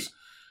ridiculous.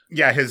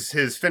 Yeah,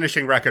 his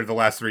finishing record of the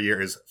last 3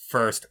 years is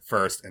first,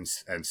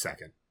 and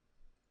second.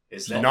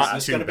 Is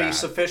this going to be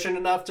sufficient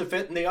enough to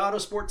fit in the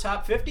Autosport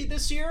Top 50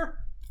 this year?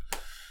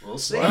 We'll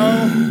see.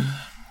 Well,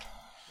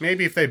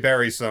 maybe if they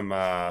bury some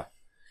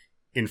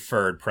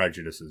inferred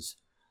prejudices.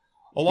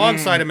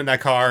 Alongside him in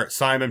that car,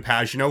 Simon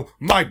Pagenaud,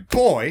 my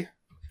boy,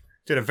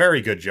 did a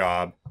very good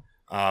job.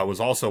 Was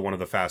also one of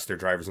the faster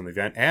drivers in the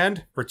event.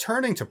 And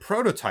returning to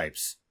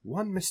prototypes,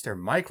 one Mr.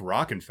 Mike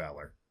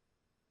Rockenfeller.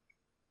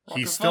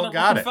 He still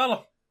got it.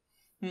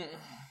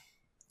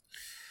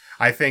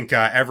 I think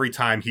every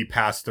time he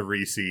passed the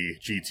Risi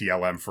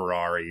GTLM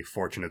Ferrari,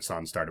 Fortunate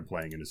Son started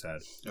playing in his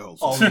head.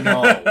 Oh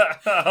no.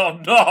 Oh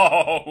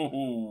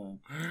no.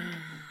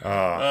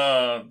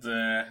 Oh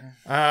dear.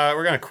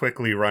 We're going to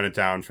quickly run it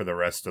down for the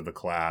rest of the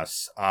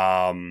class.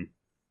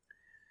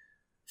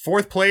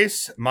 Fourth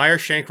place, Meyer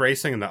Shank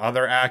Racing and the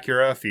other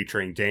Acura,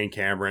 featuring Dane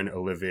Cameron,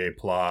 Olivier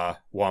Pla,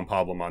 Juan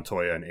Pablo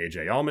Montoya, and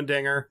AJ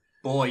Allmendinger.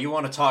 Boy, you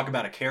want to talk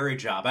about a carry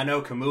job. I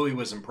know Kamui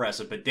was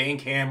impressive, but Dane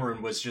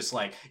Cameron was just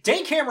like...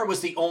 Dane Cameron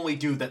was the only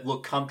dude that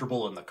looked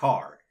comfortable in the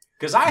car.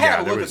 Because I had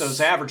to look at those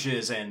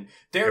averages, and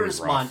there's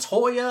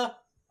Montoya,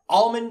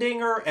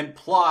 Allmendinger, and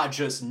Pla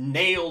just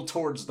nailed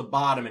towards the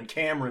bottom, and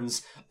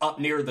Cameron's up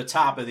near the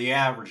top of the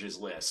averages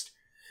list.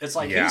 It's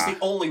like he's the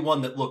only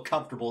one that looked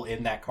comfortable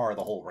in that car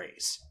the whole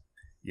race.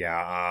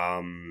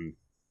 Yeah,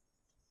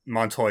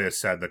 Montoya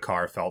said the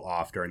car felt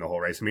off during the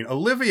whole race. I mean,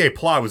 Olivier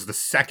Pla was the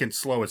second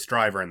slowest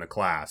driver in the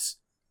class.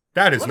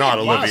 That is not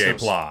Olivier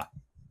Pla.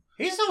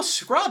 He's no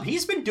scrub.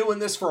 He's been doing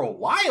this for a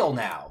while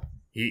now.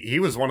 He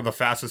was one of the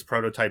fastest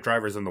prototype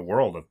drivers in the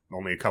world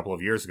only a couple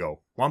of years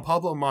ago. Juan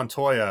Pablo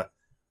Montoya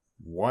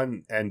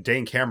won, and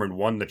Dane Cameron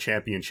won the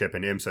championship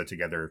in IMSA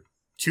together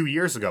 2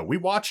 years ago. We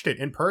watched it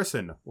in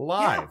person,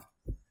 live.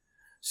 Yeah.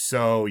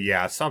 So,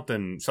 yeah,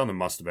 something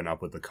must have been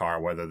up with the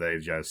car, whether they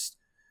just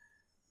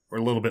were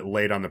a little bit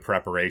late on the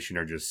preparation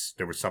or just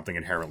there was something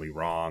inherently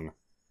wrong.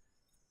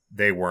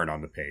 They weren't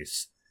on the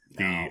pace.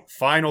 No. The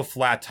final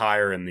flat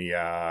tire in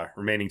the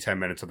remaining 10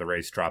 minutes of the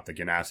race dropped the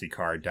Ganassi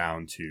car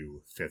down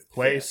to 5th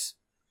place.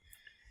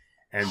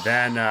 And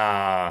then,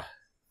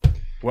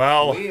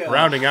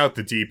 rounding out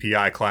the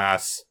DPI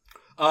class.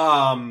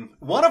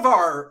 One of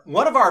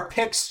our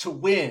picks to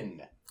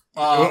win.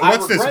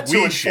 What's this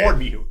we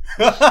shit? You.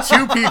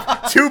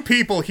 two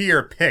people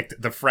here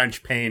picked the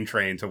French Pain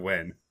train to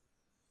win.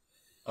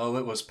 Oh,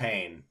 it was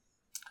Pain.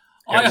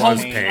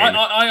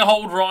 I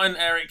hold Ryan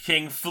Eric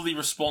King fully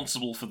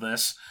responsible for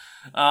this.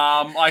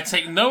 I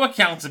take no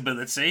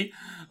accountability.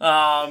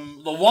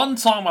 The one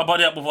time I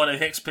buddy up with one of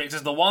Hicks picks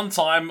is the one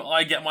time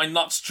I get my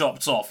nuts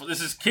chopped off.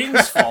 This is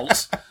King's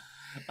fault.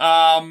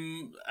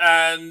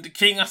 And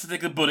King has to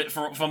take a bullet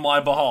for my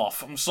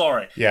behalf. I'm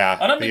sorry. Yeah,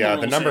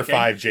 the number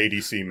 5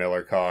 JDC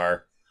Miller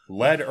car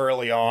led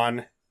early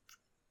on.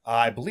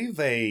 I believe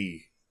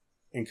they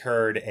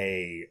incurred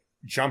a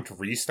jumped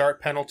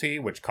restart penalty,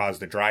 which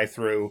caused a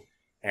drive-through,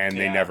 and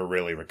they never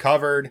really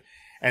recovered.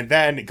 And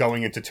then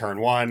going into turn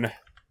one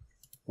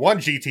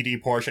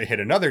GTD Porsche hit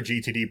another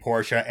GTD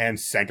Porsche and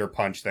center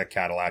punched that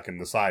Cadillac in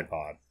the side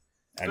pod.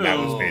 And that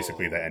was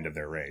basically the end of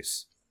their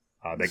race.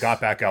 They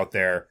got back out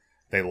there,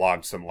 they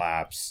logged some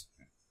laps,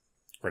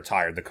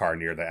 retired the car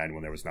near the end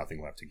when there was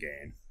nothing left to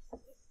gain.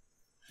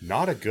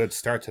 Not a good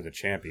start to the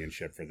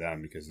championship for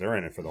them because they're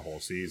in it for the whole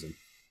season.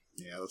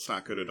 Yeah, that's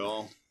not good at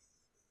all.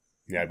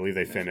 Yeah, I believe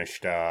they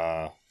finished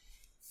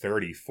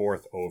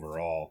 34th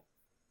overall.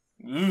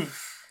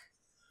 Oof.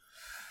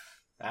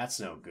 That's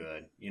no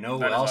good. You know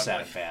who else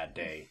had a bad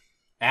day?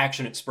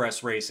 Action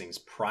Express Racing's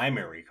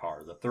primary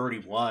car, the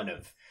 31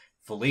 of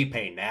Felipe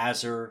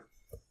Nasr,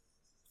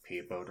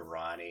 Pipo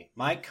Derani,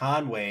 Mike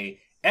Conway,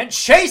 and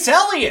Chase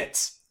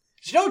Elliott!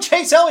 Did you know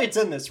Chase Elliott's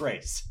in this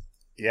race?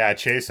 Yeah,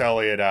 Chase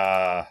Elliott,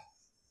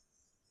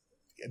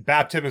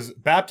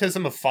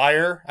 baptism of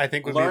fire, I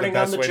think would be the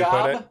best way to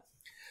put it.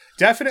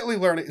 Definitely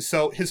learning.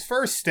 So his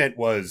first stint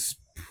was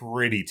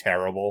pretty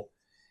terrible.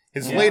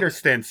 His later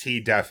stints,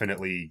 he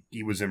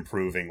was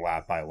improving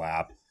lap by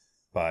lap,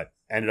 but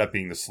ended up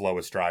being the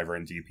slowest driver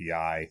in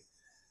DPI.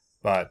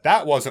 But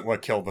that wasn't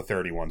what killed the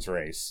 31's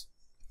race.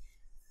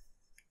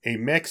 A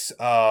mix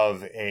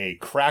of a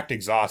cracked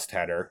exhaust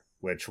header,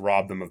 which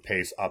robbed them of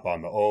pace up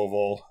on the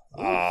oval.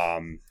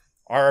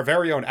 Our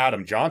very own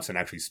Adam Johnson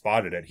actually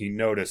spotted it. He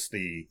noticed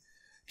the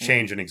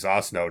change in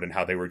exhaust note and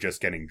how they were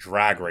just getting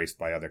drag raced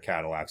by other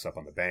Cadillacs up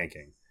on the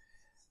banking.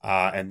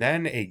 And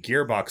then a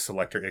gearbox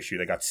selector issue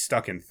that got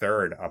stuck in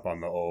third up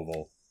on the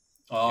oval.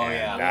 Oh, and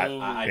yeah.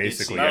 That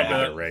basically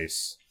ended the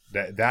race.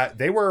 That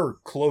they were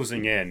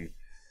closing in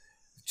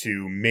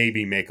to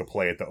maybe make a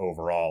play at the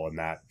overall, and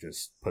that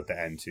just put the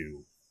end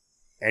to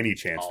any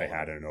chance they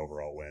had in an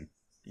overall win.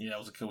 Yeah, it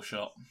was a kill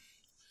shot.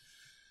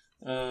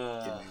 Give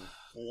me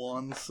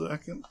 1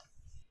 second.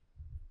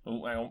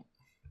 Oh, hang on.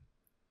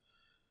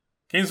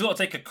 King's got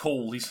to take a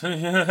call. He's Jim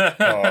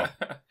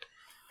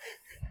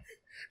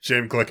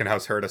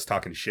Glickenhaus heard us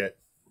talking shit.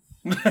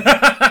 It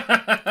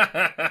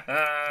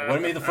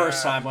wouldn't be the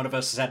first time one of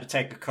us has had to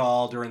take a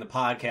call during the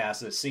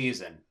podcast this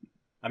season.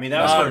 I mean,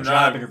 that was for a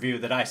job interview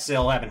that I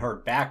still haven't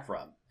heard back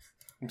from.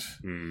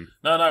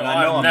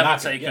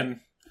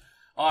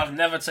 I've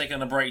never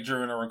taken a break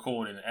during a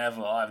recording,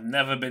 ever. I've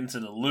never been to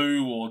the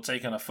loo or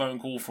taken a phone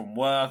call from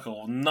work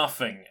or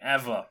nothing,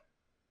 ever.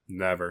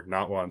 Never.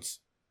 Not once.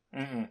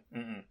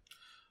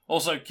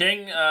 Also,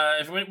 King,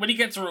 when you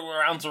get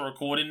around to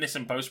recording this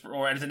in post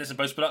or editing this in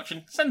post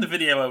production, send the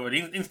video over.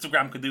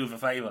 Instagram could do with a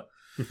favour.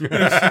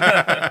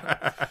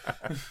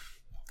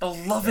 They'll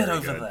love it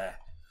over there.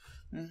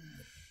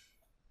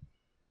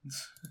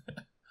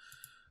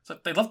 So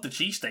they love the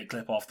cheesesteak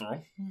clip after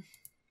all.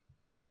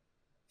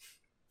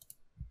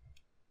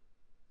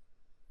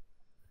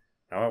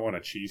 Now I want a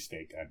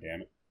cheesesteak,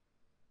 goddammit.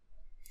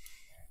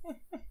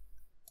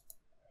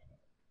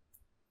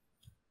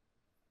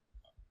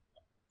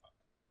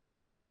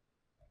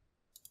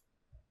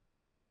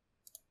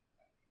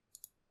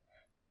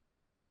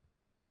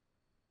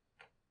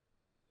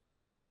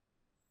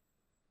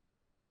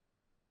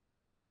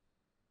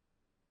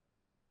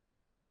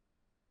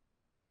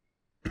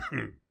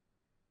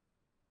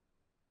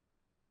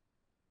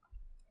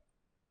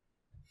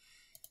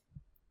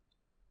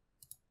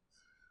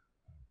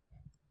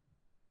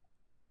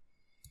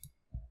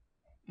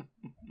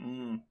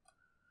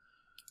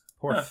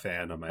 Poor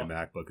fan on my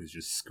MacBook is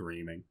just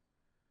screaming.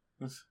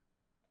 It's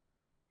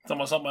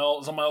on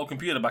my old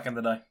computer back in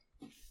the day.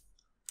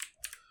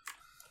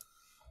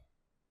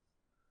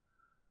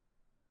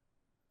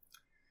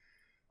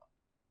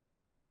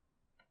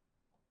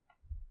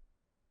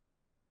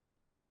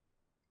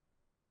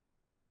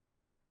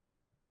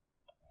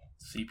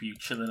 CPU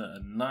chilling at a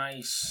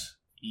nice,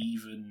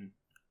 even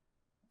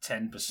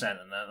 10%,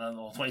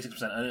 or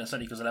 26%, and it's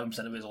only because 11%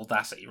 of it is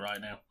Audacity right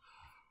now.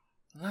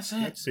 And that's it.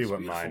 Let's see It's what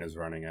beautiful. mine is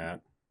running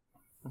at.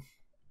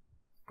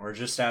 We're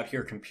just out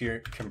here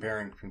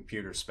comparing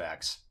computer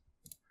specs.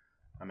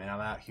 I mean,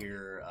 I'm out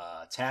here,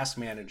 Task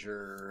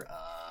Manager,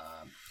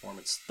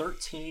 performance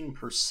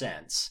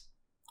 13%.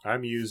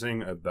 I'm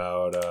using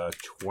about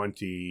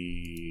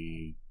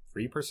 23%,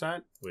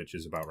 which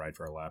is about right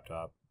for a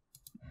laptop.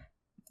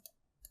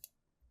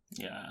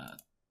 Yeah,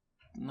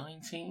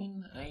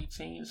 19,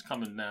 18, it's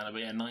coming down a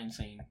bit. Yeah,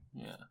 19,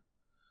 yeah.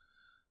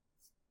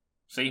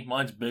 See,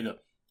 mine's bigger.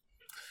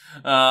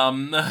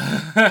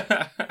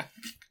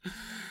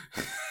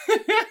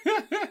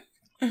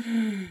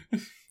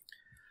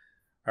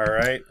 All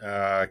right,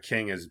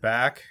 King is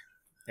back,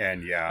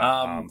 and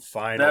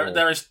finally,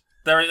 there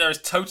is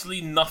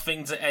totally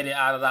nothing to edit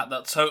out of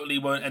that totally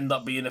won't end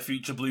up being a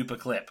future blooper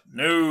clip.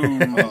 No.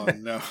 Oh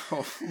no.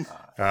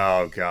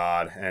 Oh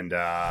God, and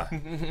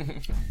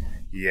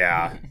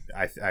yeah,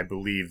 I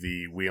believe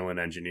the Whelen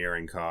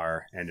Engineering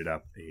car ended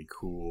up a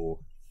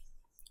cool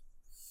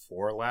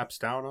 4 laps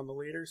down on the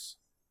leaders.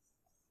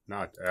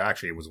 Not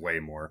actually, it was way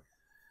more.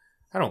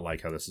 I don't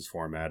like how this is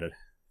formatted.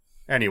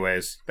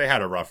 Anyways, they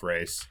had a rough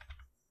race.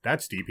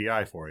 That's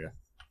DPI for you.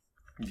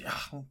 Yeah.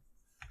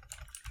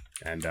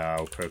 And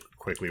I'll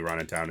quickly run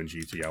it down in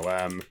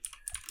GTLM.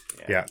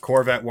 Yeah,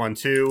 Corvette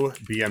 1-2,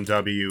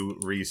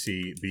 BMW,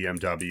 Risi,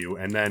 BMW,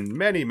 and then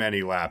many,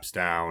 many laps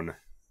down,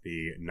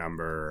 the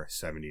number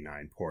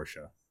 79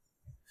 Porsche.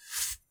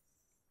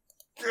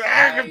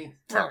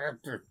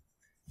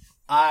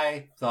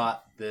 I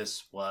thought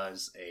this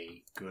was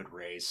a good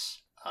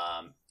race.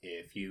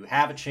 If you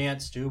have a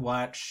chance to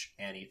watch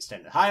any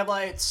extended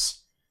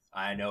highlights,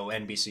 I know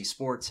NBC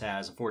Sports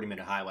has a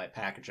 40-minute highlight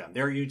package on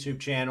their YouTube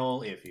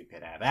channel, if you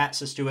could have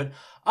access to it.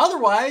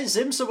 Otherwise,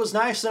 IMSA was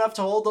nice enough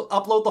to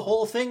upload the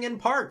whole thing in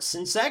parts,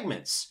 in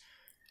segments.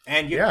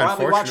 And you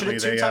probably watch it at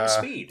 2 times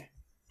speed.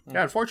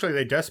 Yeah, unfortunately,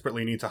 they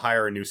desperately need to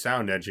hire a new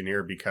sound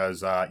engineer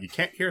because you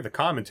can't hear the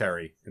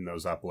commentary in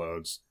those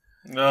uploads.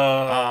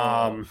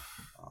 No.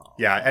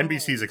 Yeah,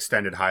 NBC's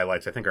extended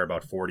highlights, I think, are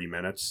about 40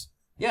 minutes.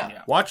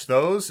 Yeah. Watch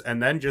those,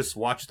 and then just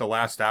watch the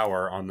last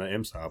hour on the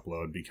IMSA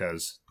upload,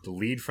 because the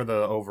lead for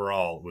the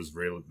overall was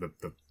really...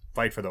 The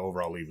fight for the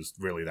overall lead was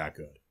really that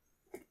good.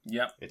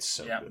 Yep. It's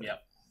so good.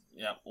 Yep.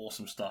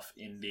 Awesome stuff,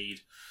 indeed.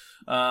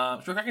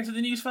 Should we crack into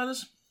the news,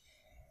 fellas?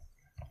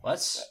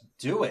 Let's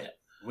do it.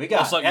 We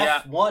got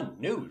F1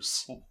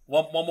 news.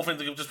 One more thing,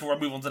 just before I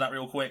move on to that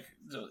real quick.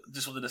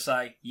 Just wanted to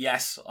say,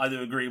 yes, I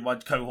do agree with my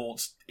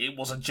cohorts. It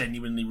was a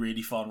genuinely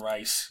really fun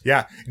race.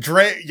 Yeah,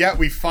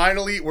 we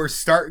finally were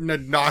starting to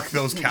knock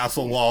those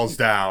castle walls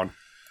down.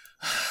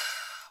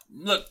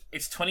 Look,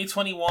 it's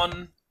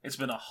 2021. It's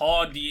been a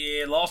hard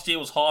year. Last year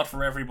was hard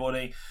for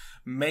everybody.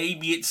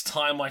 Maybe it's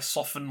time I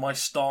soften my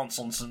stance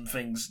on some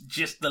things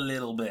just a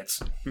little bit.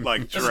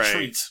 Like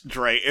Dre,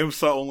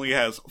 IMSA only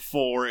has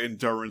 4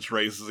 endurance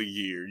races a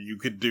year. You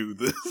could do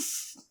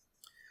this.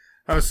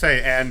 I would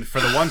say, and for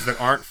the ones that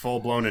aren't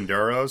full-blown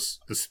enduros,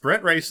 the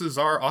sprint races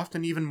are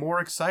often even more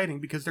exciting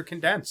because they're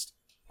condensed.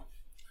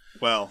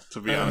 Well,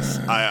 to be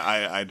honest,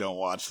 I don't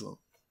watch them.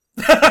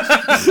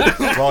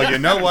 Well, you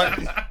know what?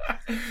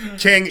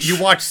 King,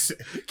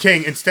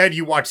 instead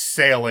you watch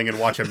sailing and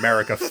watch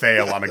America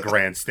fail on a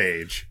grand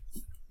stage.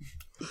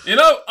 You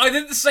know, I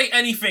didn't say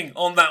anything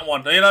on that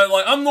one. You know,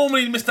 like, I'm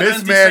normally Mr.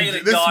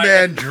 Anti-Sailing guy. This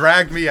man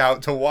dragged me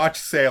out to watch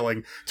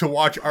sailing, to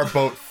watch our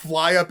boat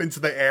fly up into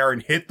the air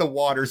and hit the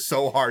water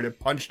so hard it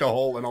punched a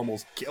hole and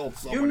almost killed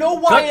someone. You know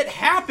why it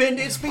happened?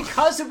 It's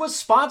because it was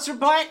sponsored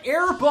by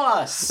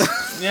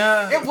Airbus.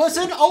 Yeah. It was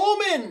an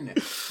omen.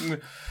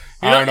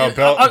 I don't know.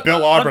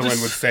 Bill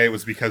Auberlin would say it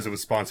was because it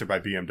was sponsored by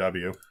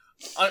BMW.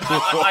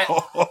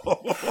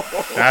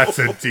 That's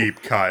a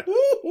deep cut.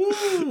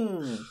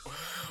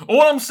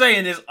 All I'm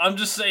saying is, I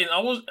just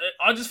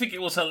think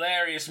it was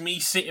hilarious me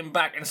sitting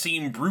back and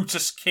seeing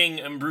Brutus King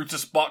and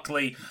Brutus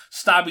Buckley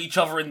stab each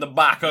other in the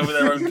back over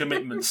their own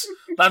commitments.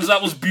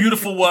 That was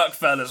beautiful work,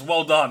 fellas.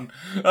 Well done.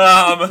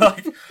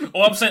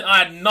 All I'm saying,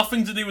 I had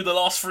nothing to do with the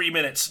last 3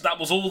 minutes. That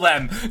was all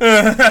them.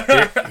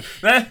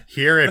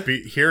 Here at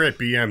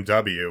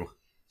BMW,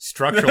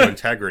 structural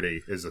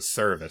integrity is a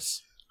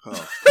service.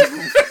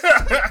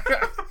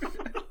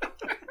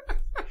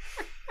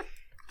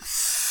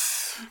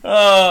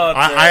 Oh.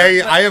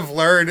 I have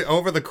learned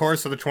over the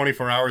course of the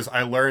 24 hours,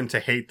 I learned to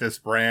hate this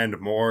brand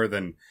more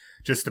than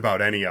just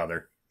about any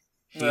other.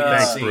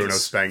 Thanks, Bruno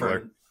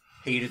Spengler.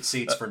 Heated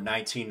seats for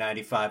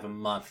 $19.95 a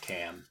month,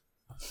 Cam.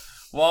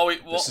 While we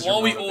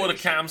order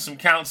Cam some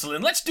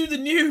counseling, let's do the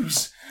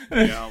news.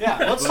 Yeah,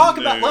 let's talk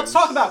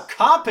about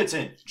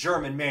competent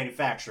German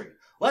manufacturing.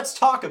 Let's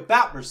talk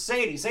about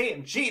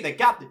Mercedes-AMG that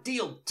got the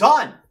deal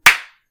done.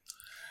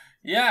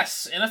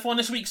 Yes, in F1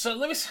 this week, Sir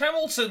Lewis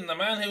Hamilton, the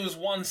man who has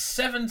won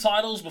 7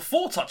 titles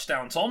before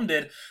Touchdown Tom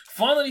did,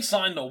 finally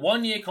signed a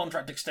 1-year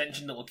contract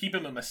extension that will keep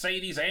him at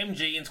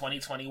Mercedes-AMG in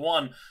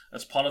 2021.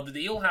 As part of the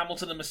deal,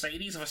 Hamilton and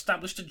Mercedes have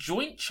established a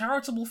joint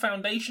charitable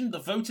foundation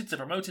devoted to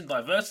promoting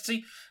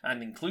diversity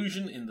and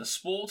inclusion in the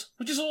sport,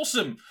 which is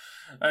awesome.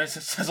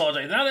 Says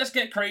RJ, now let's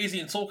get crazy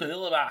and talk a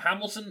little about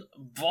Hamilton,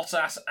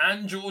 Bottas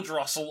and George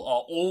Russell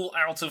are all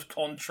out of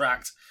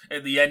contract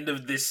at the end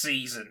of this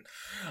season.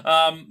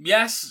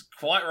 Yes,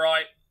 quite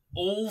right.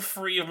 All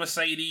 3 of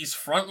Mercedes'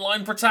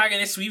 frontline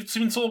protagonists we've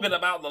been talking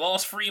about the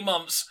last 3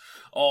 months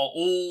are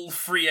all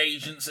free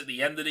agents at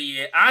the end of the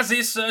year, as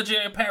is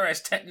Sergio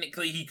Perez.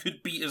 Technically, he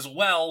could be as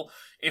well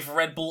if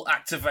Red Bull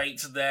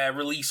activates their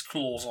release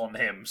clause on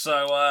him.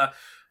 So,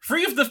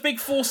 3 of the big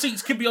 4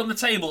 seats could be on the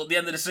table at the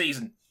end of the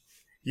season.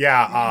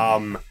 Yeah,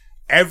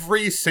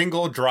 every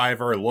single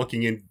driver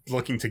looking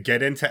to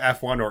get into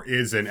F1 or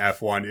is in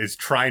F1 is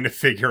trying to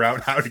figure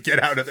out how to get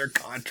out of their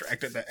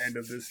contract at the end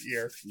of this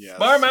year. Yes.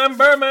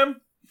 Burman!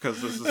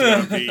 Because this is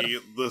going to be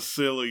the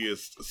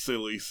silliest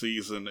silly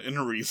season in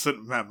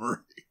recent memory.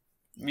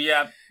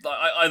 Yeah,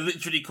 I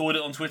literally called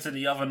it on Twitter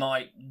the other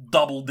night,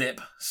 double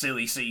dip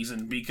silly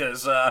season,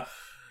 because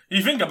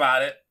you think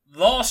about it,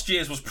 last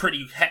year's was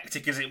pretty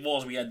hectic as it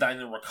was. We had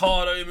Daniel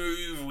Ricciardo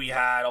move, we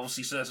had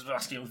obviously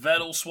Sebastian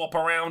Vettel swap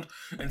around.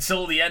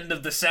 Until the end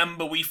of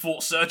December, we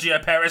thought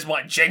Sergio Perez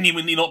might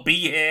genuinely not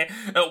be here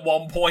at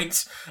one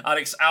point.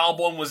 Alex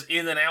Albon was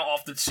in and out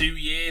after 2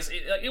 years.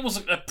 It was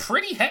a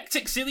pretty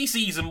hectic silly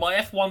season by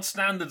F1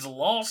 standards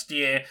last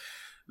year.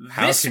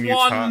 How can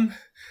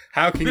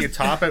you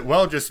top it?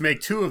 Well, just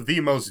make 2 of the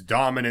most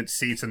dominant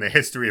seats in the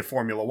history of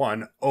Formula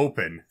One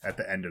open at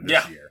the end of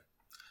this year.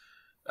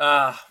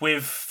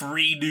 With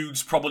 3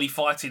 dudes probably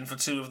fighting for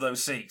 2 of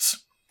those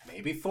seats.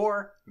 Maybe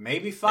 4,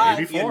 maybe 5.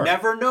 Maybe 4. You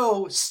never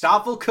know.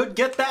 Stoffel could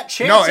get that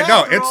chance.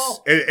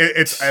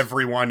 It's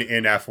everyone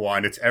in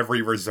F1. It's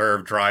every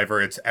reserve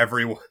driver. It's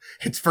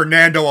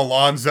Fernando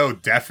Alonso,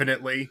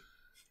 definitely.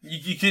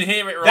 You can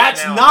hear it right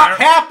That's now. That's not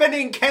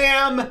happening,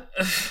 Cam!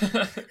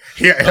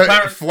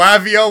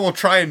 Flavio will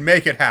try and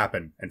make it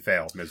happen and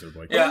fail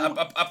miserably. Yeah,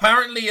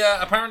 apparently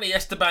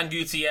Esteban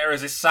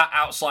Gutierrez is sat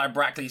outside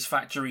Brackley's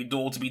factory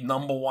door to be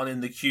number 1 in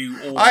the queue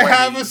already. I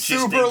have a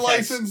super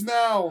license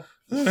now!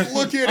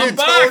 Look at it,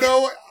 back.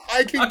 Toto!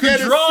 I can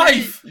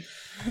drive!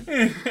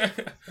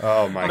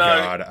 Oh my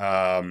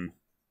god.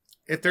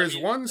 If there's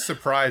one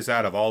surprise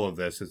out of all of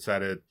this, it's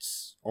that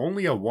it's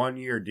only a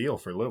 1-year deal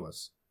for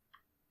Lewis.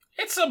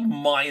 It's a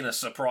minor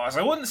surprise.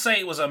 I wouldn't say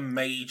it was a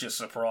major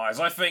surprise.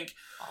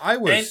 I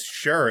was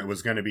sure it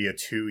was going to be a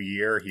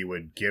 2-year. He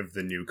would give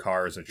the new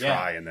cars a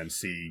try and then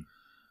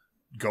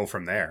go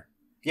from there.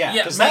 Yeah,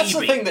 because that's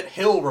the thing that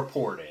Hill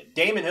reported.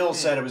 Damon Hill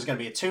said it was going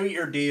to be a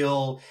 2-year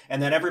deal,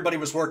 and then everybody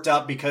was worked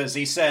up because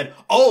he said,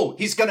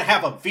 he's going to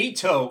have a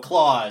veto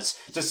clause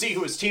to see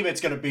who his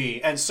teammate's going to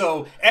be. And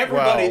so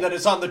everybody that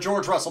is on the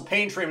George Russell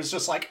pain train is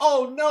just like,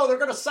 oh no, they're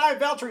going to sign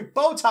Valtteri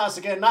Bottas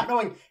again, not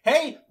knowing,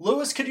 hey,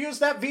 Lewis could use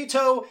that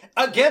veto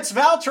against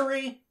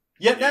Valtteri.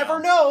 You never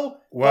know.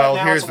 Well,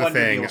 here's the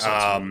thing.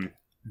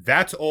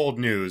 That's old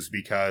news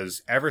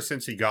because ever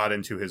since he got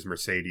into his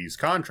Mercedes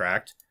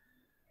contract,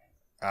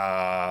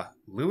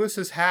 Lewis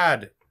has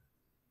had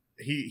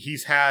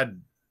he's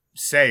had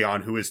say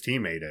on who his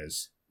teammate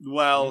is.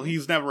 Well,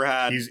 he's never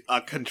had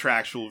a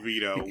contractual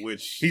veto,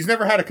 which he's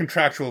never had a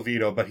contractual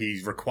veto, but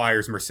he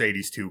requires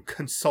Mercedes to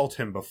consult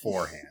him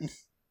beforehand.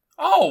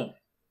 I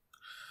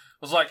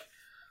was like,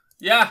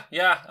 we're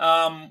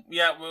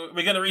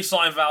gonna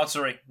re-sign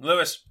Valtteri.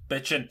 Lewis,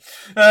 bitchin'.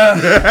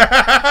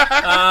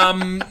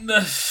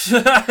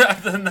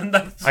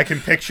 I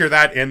can picture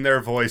that in their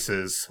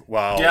voices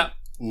while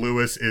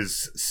Lewis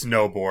is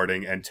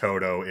snowboarding and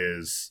Toto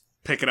is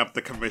picking up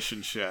the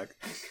commission check.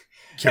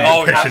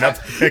 Picking up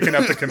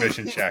the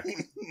commission check.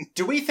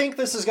 Do we think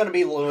this is going to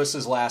be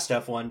Lewis's last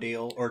F1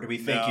 deal, or do we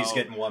think he's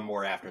getting one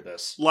more after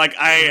this? Like,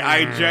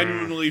 I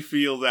genuinely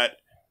feel that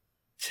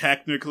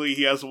technically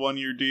he has a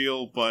 1-year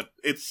deal, but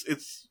it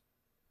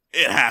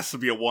has to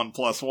be a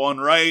 1+1,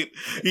 right?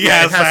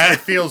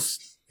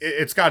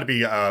 It's got to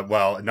be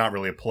not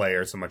really a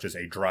player so much as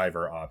a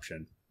driver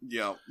option.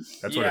 Yeah.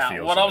 That's what it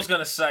feels what like. I was going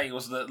to say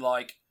was that,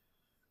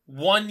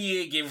 1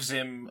 year gives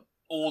him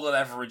all the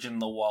leverage in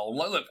the world.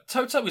 Look,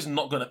 Toto is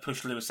not going to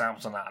push Lewis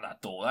Hamilton out of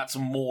that door. That's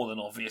more than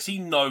obvious. He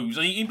knows.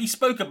 He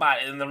spoke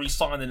about it in the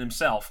re-signing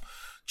himself.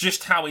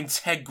 Just how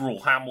integral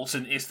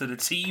Hamilton is to the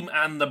team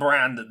and the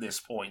brand at this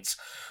point.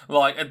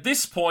 At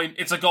this point,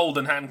 it's a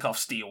golden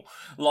handcuffs deal.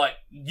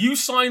 You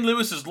sign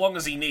Lewis as long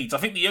as he needs. I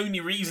think the only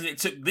reason it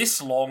took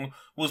this long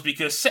was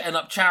because setting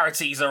up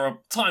charities are a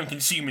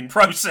time-consuming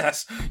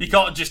process. You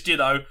can't just, we've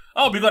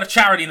got a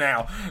charity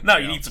now. No,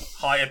 you need to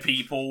hire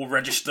people,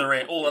 register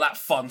it, all of that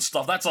fun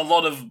stuff. That's a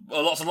lot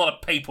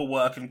of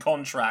paperwork and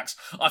contracts.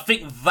 I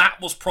think that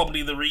was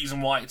probably the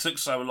reason why it took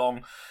so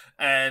long.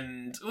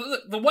 And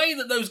the way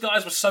that those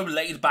guys were so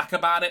laid back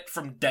about it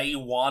from day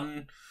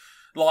one,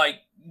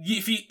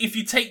 if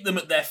you take them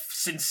at their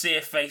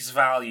sincere face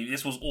value,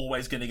 this was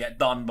always going to get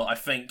done. But I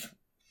think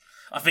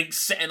I think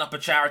setting up a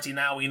charity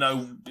now, we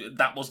know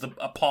that was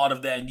a part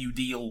of their new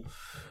deal,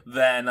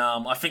 then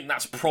I think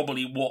that's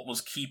probably what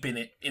was keeping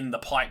it in the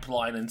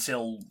pipeline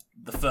until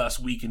the first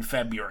week in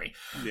February.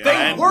 Yeah.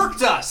 They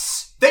worked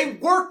us! They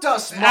worked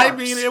us, Marks. I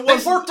mean, they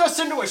worked us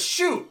into a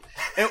shoot!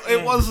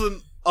 It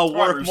wasn't a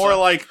work, more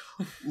like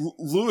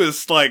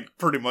Lewis, like,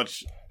 pretty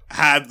much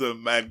had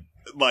them and,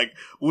 like,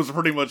 was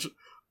pretty much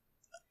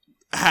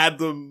had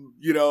them,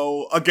 you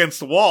know, against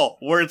the wall,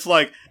 where it's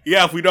like,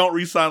 yeah, if we don't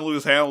re-sign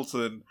Lewis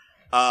Hamilton,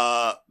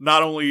 not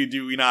only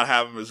do we not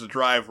have him as a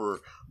driver,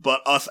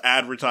 but us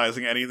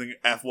advertising anything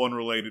F1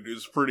 related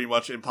is pretty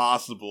much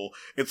impossible.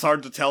 It's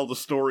hard to tell the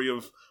story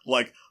of,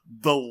 like,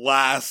 the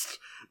last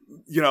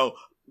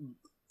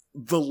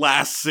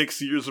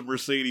 6 years of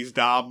Mercedes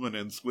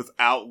dominance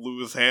without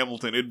Lewis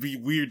Hamilton. It'd be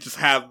weird just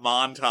have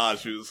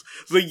montages.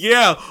 So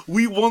yeah,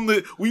 we won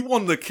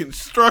the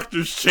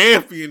Constructors'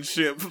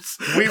 Championships.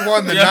 We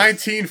won the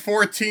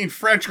 1914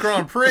 French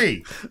Grand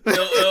Prix.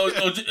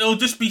 It'll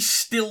just be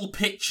still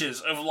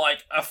pictures of,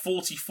 like, a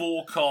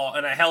 44 car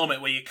and a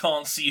helmet where you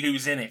can't see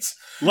who's in it.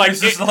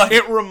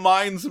 It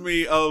reminds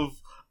me of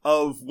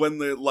when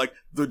the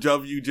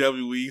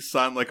WWE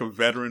signed, like, a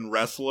veteran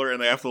wrestler, and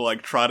they have to,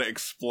 like, try to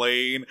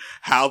explain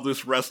how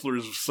this wrestler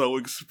is so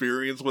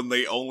experienced when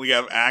they only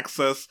have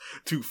access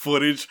to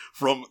footage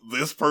from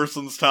this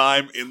person's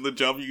time in the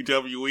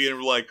WWE, and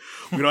we're like,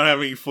 we don't have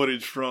any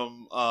footage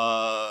from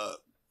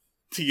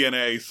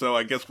TNA, so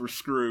I guess we're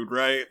screwed,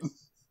 right?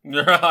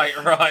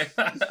 Right.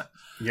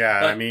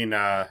 Yeah, I mean,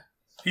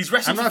 he's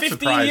wrestled for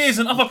 15 years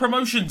in other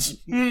promotions.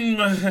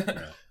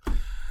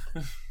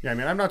 Yeah, I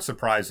mean, I'm not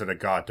surprised that it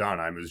got done.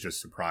 I was just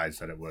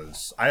surprised that it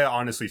was... I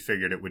honestly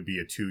figured it would be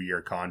a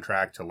 2-year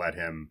contract to let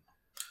him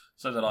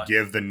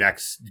give the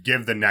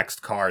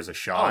next cars a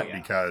shot,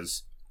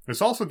 because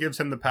this also gives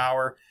him the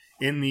power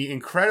in the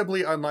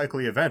incredibly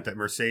unlikely event that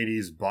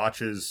Mercedes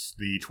botches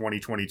the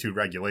 2022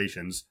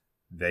 regulations.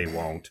 They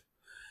won't.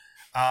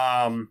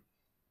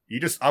 You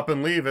just up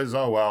and leave as,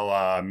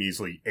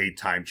 measly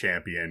 8-time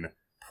champion,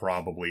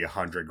 probably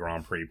 100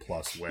 Grand Prix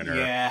plus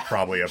winner,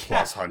 probably a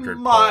plus 100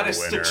 modest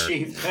pole winner.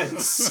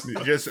 Achievements.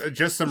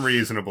 just some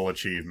reasonable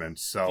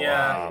achievements. So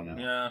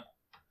I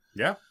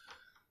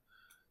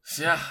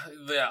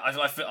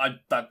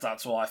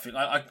that's what I think.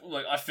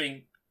 I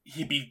think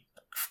he'd be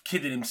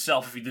kidding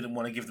himself if he didn't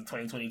want to give the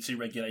 2022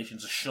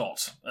 regulations a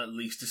shot, at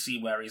least to see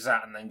where he's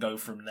at and then go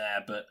from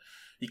there. But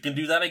he can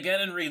do that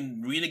again and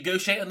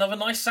renegotiate another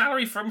nice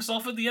salary for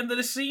himself at the end of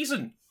the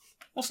season.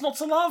 What's not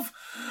to love?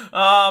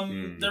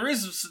 There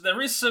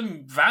is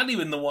some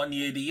value in the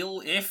 1-year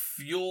deal if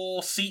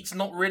your seat's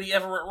not really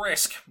ever at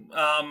risk.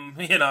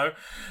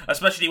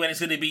 Especially when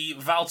it's going to be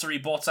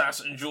Valtteri Bottas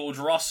and George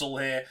Russell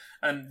here,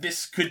 and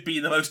this could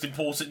be the most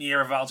important year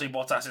of Valtteri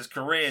Bottas'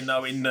 career,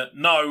 knowing that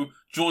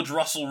George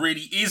Russell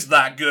really is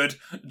that good.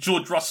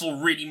 George Russell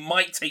really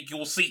might take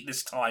your seat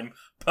this time,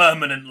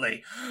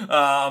 permanently. You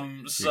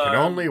can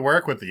only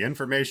work with the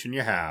information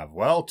you have.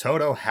 Well,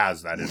 Toto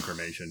has that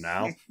information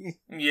now.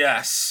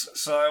 Yes.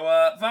 So,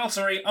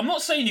 Valtteri, I'm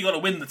not saying you got to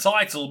win the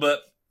title, but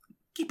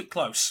keep it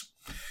close.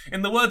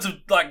 In the words of,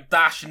 like,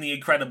 Dash in The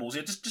Incredibles,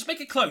 just make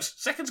it close.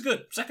 Second's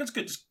good.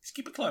 Just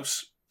keep it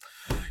close.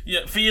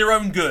 Yeah, for your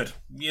own good.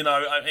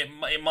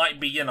 It might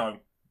be,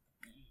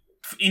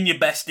 in your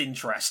best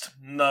interest,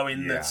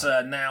 knowing that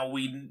now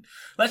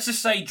let's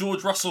just say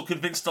George Russell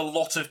convinced a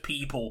lot of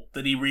people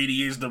that he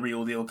really is the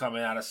real deal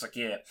coming out of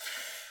Sakir.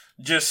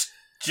 Just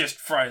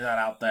throw that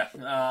out there.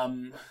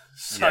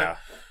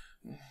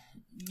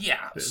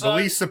 The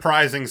least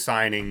surprising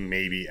signing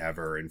maybe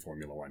ever in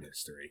Formula One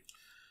history.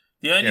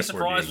 The only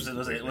surprise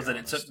was that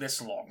it took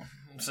this long.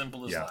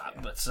 Simple as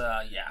that. But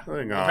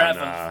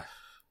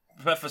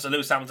prepare for Sir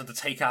Lewis Hamilton to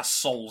take our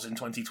souls in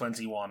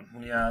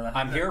 2021. Yeah,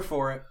 I'm here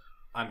for it.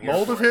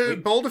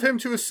 Bold of him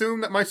to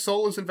assume that my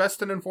soul is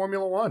invested in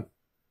Formula One.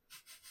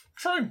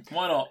 True,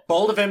 why not?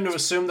 Bold of him to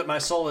assume that my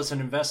soul isn't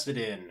invested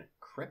in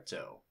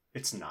crypto.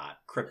 It's not.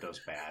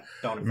 Crypto's bad.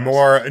 Don't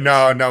invest.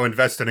 No,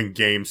 invested in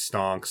game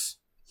stonks.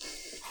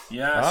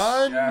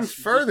 Yes.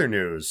 Further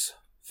news.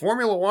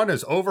 Formula One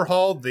has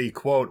overhauled the,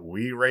 quote,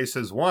 We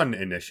Races One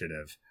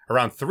initiative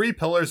around 3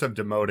 pillars of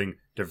demoting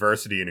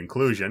diversity and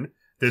inclusion.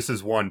 This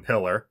is one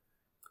pillar.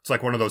 It's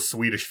like one of those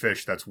Swedish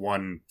fish that's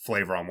one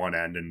flavor on one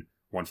end and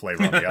one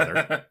flavor on the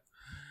other.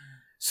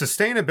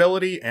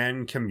 Sustainability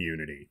and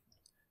community.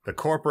 The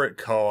corporate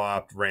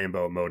co-op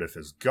rainbow motive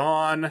is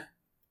gone.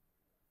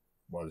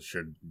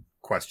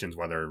 Questions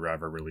whether it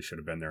ever really should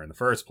have been there in the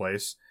first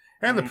place.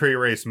 And the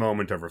pre-race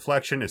moment of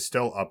reflection is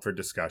still up for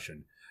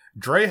discussion.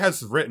 Dre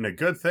has written a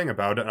good thing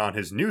about it on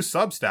his new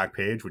Substack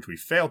page, which we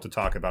failed to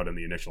talk about in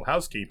the initial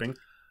housekeeping.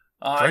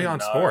 Dre on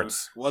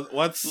Sports.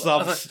 What's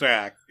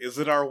Substack? Is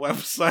it our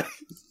website?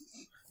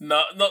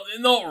 No,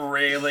 not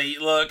really.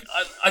 Look,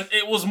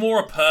 it was more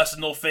a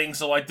personal thing,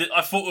 so I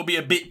thought it would be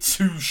a bit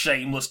too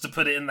shameless to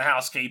put it in the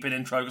housekeeping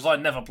intro, because I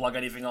never plug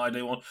anything I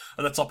do on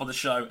at the top of the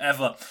show,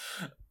 ever.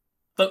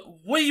 But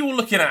what are you all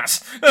looking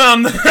at?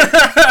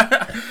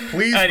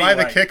 Please buy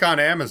the Kick on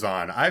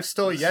Amazon. I've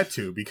still yet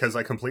to, because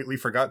I completely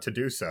forgot to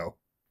do so.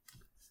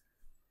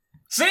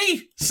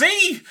 See?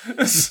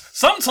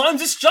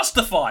 Sometimes it's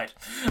justified.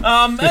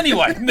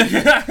 Anyway.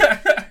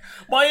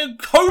 My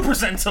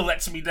co-presenter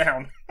lets me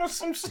down. I'm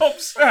so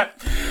upset.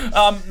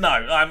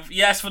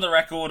 Yes, for the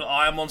record,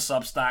 I am on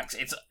Substacks.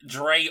 It's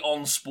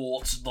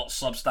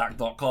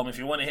dreonsports.substack.com. If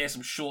you want to hear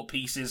some short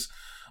pieces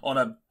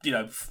on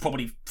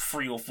probably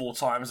 3 or 4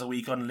 times a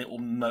week on little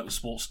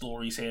motorsport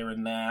stories here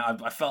and there.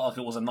 I felt like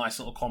it was a nice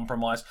little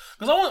compromise.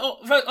 Because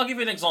I'll give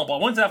you an example. I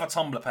wanted to have a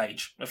Tumblr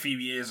page a few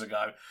years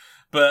ago,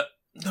 but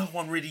no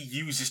one really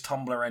uses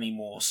Tumblr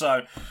anymore.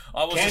 So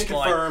I was just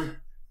confirm. Like...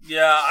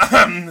 Yeah,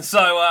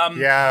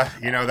 yeah,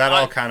 that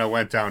all kind of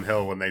went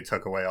downhill when they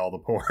took away all the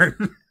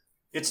porn.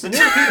 It's the new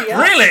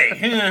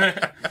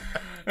PDF.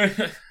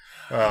 Really?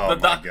 Oh,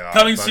 my God.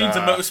 Coming soon to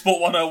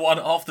Motorsport 101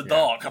 After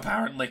Dark,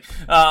 apparently.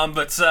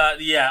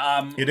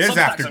 It is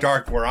After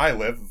Dark where I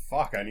live.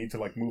 Fuck, I need to,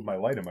 move my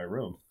light in my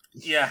room.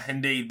 Yeah,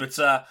 indeed. But,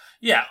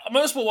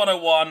 Motorsport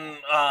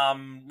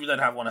 101, we don't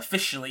have one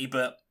officially,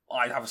 but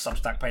I have a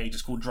Substack page.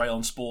 It's called Dre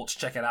on Sports.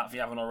 Check it out if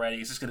you haven't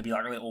already. It's just going to be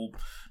like a little,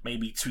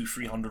 maybe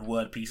 200-300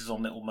 word pieces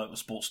on little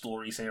motorsport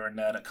stories here and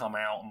there that come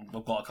out. And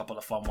we've got a couple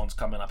of fun ones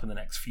coming up in the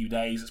next few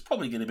days. It's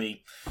probably going to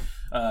be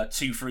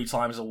 2-3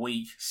 times a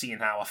week, seeing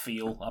how I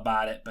feel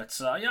about it. But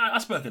I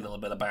spoke a little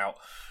bit about.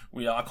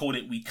 I called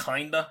it We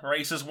Kinda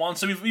Race as One.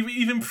 So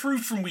we've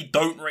improved from We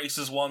Don't Race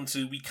as One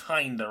to We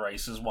Kinda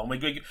Race as One.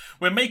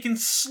 We're making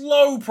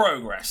slow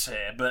progress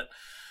here, but.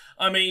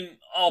 I mean,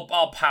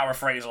 I'll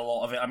paraphrase a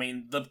lot of it. I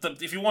mean,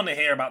 if you want to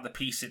hear about the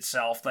piece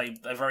itself, they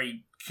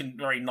very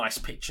nice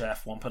picture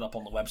F1 put up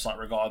on the website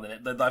regarding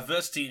it. The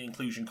diversity and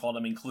inclusion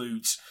column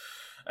includes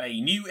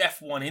a new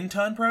F1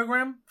 intern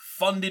program,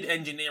 funded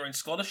engineering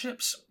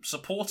scholarships,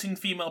 supporting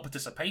female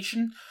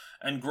participation,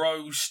 and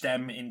grow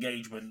STEM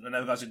engagement. And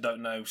those guys who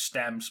don't know,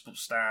 STEM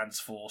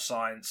stands for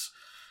science,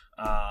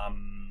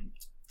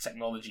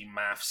 technology,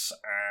 maths,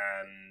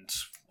 and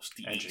what's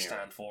the E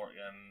stand for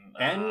again?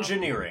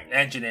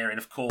 Engineering,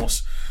 of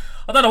course.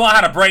 I don't know why I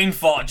had a brain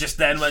fart just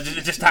then,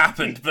 it just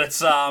happened,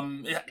 but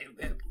I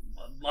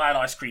had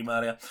ice cream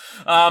earlier.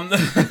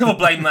 We'll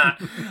blame that.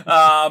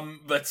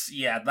 But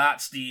yeah,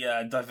 that's the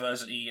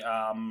diversity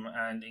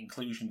and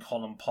inclusion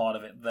column part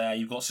of it there.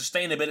 You've got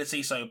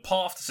sustainability, so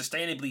path to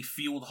sustainably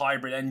fueled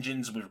hybrid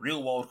engines with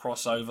real-world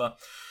crossover.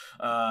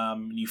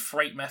 New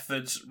freight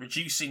methods,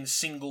 reducing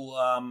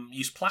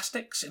single-use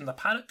plastics in the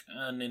paddock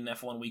and in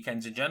F1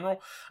 weekends in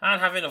general, and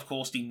having, of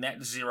course, the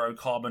net zero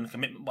carbon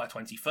commitment by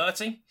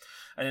 2030.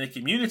 And in the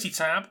community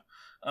tab,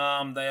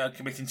 they are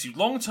committing to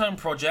long-term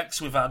projects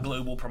with our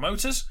global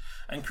promoters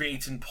and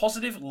creating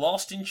positive,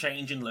 lasting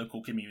change in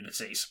local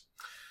communities.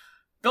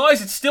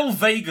 Guys, it's still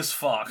vague as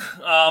fuck.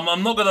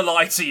 I'm not gonna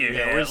lie to you.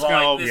 Yeah, we're just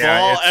gonna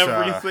ball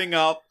everything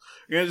up.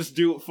 We're gonna just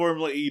do what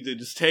Formula E did.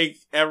 Just take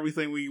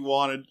everything we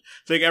wanted.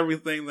 Take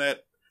everything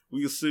that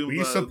we assume.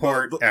 We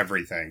support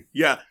everything.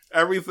 Yeah,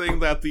 everything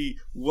that the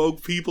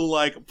woke people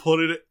like.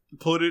 Put it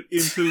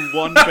into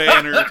one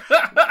banner.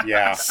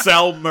 Yeah.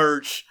 Sell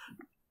merch.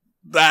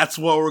 That's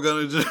what we're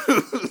gonna do.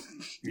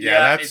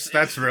 Yeah,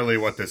 that's really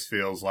what this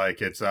feels like.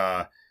 It's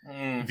the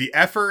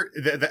effort.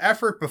 The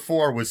effort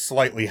before was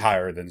slightly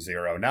higher than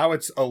zero. Now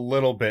it's a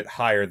little bit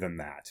higher than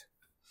that.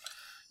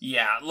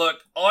 Yeah,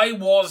 look, I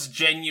was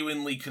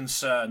genuinely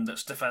concerned that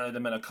Stefano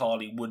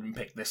Domenicali wouldn't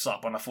pick this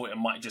up, and I thought it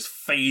might just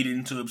fade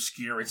into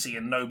obscurity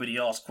and nobody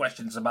asked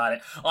questions about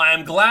it. I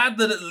am glad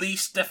that at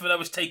least Stefano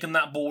has taken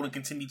that ball and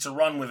continued to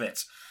run with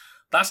it.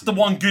 That's the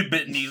one good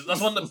bit of news.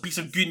 That's one piece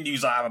of good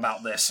news I have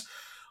about this.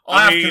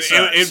 I have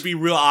concerns. It'd be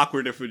real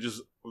awkward if it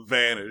just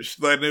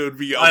vanished. Then it would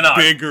be a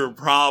bigger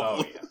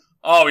problem.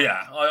 Oh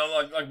yeah,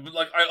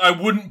 I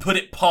wouldn't put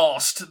it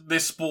past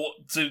this sport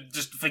to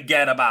just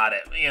forget about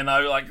it,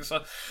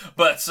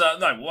 But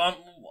no,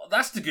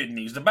 that's the good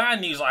news. The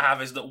bad news I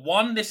have is that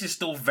one, this is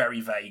still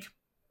very vague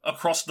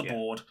across the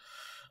board,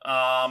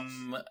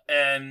 and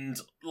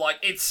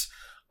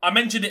I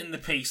mentioned it in the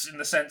piece in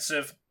the sense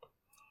of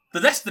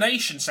the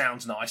destination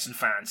sounds nice and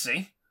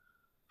fancy.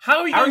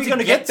 How are you going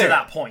to get to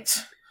that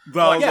point?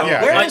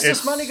 Where is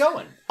this money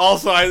going?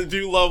 Also, I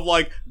do love,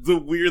 the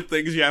weird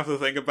things you have to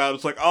think about.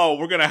 It's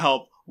we're going to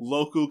help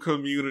local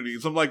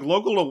communities. I'm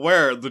local to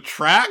where? The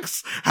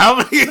tracks? How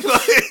many,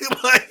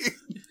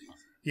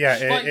 Yeah,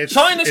 it's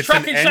China's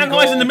track in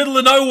Shanghai's in the middle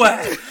of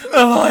nowhere.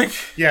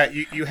 Yeah,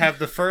 you have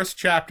the first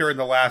chapter and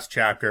the last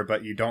chapter,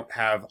 but you don't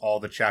have all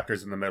the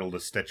chapters in the middle to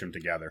stitch them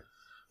together.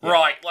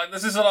 Right,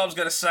 this is what I was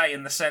going to say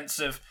in the sense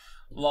of,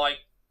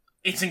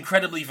 it's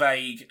incredibly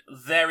vague.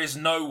 There is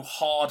no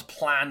hard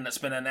plan that's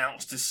been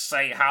announced to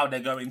say how they're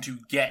going to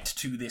get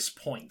to this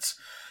point.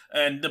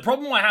 And the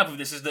problem I have with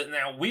this is that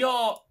now we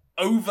are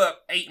over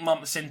 8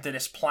 months into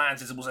this plan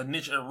since it was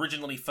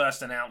originally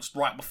first announced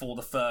right before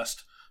the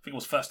first, I think it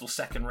was first or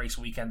second race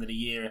weekend of the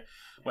year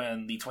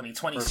when the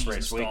 2020 first season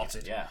race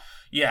started. Weekend,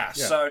 yeah,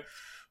 so,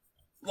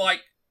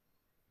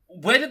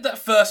 where did that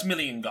first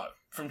million go?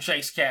 From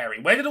Chase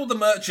Carey. Where did all the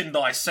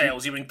merchandise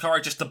sales you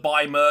encourage us to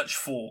buy merch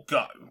for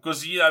go?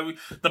 Because,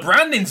 the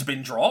branding's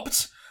been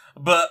dropped,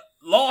 but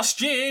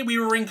last year we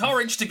were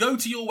encouraged to go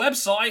to your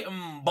website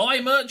and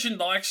buy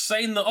merchandise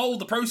saying that,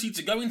 the proceeds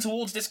are going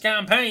towards this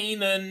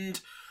campaign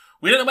and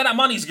we don't know where that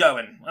money's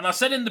going. And I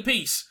said in the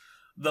piece,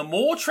 the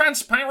more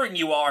transparent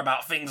you are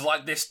about things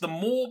like this, the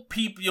more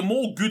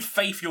good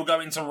faith you're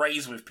going to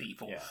raise with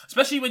people. Yeah.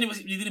 Especially when you're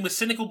dealing with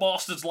cynical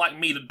bastards like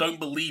me that don't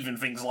believe in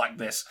things like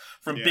this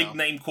from big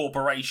name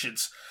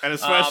corporations. And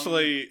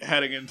especially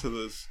heading into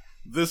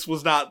this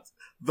was not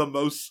the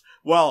most,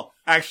 well,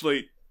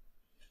 actually,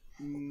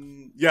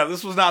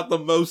 this was not the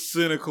most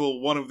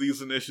cynical one of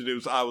these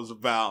initiatives I was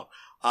about.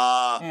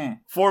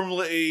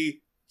 Formula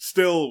E,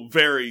 still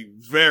very,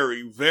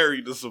 very, very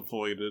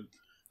disappointed.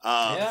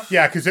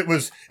 Because it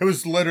was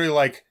literally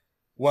like,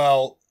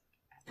 well,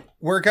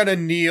 we're gonna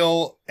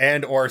kneel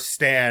and or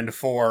stand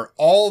for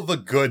all the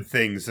good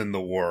things in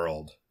the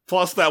world.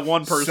 Plus that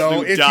one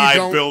person who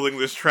died building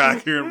this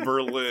track here in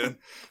Berlin.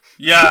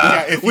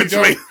 Which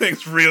made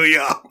things really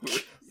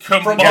awkward.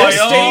 From this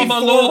day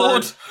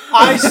forward,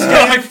 I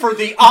stand for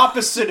the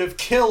opposite of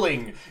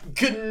killing.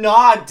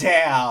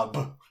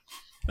 Gnadab.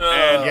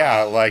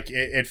 And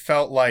it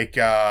felt like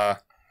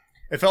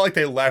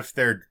they left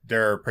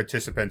their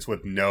participants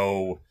with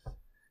no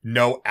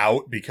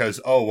out because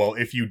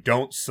if you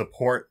don't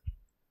support,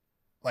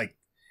 like,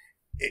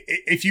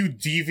 if you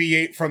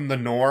deviate from the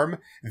norm,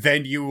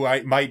 then you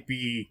might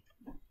be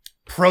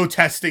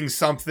protesting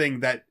something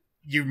that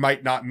you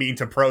might not mean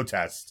to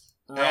protest.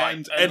 Right.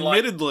 And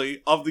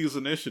admittedly, of these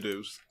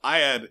initiatives, I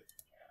had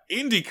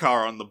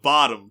IndyCar on the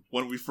bottom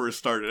when we first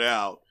started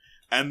out,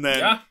 and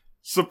then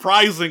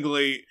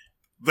surprisingly,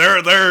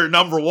 they're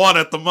number one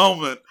at the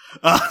moment.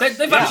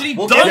 They've actually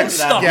done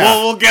stuff.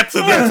 Well, we'll get to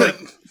that.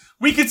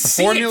 We could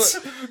see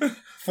it.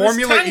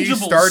 Formula E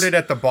started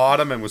at the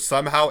bottom and was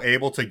somehow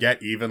able to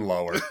get even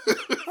lower.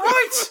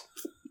 Right?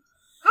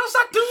 How's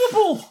that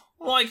doable?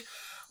 Like,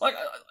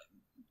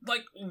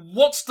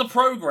 what's the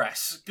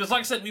progress? Because,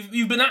 like I said,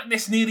 we've been at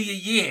this nearly a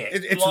year.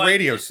 It's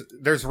radio.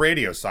 There's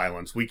radio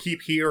silence. We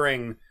keep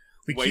hearing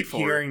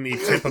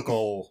the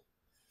typical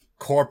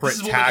corporate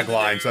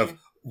taglines of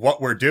what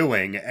we're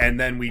doing, and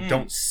then we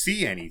don't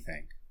see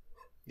anything.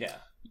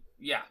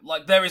 Yeah,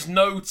 like there is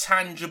no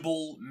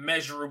tangible,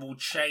 measurable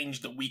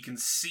change that we can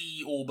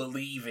see or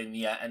believe in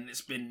yet, and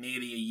it's been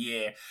nearly a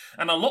year.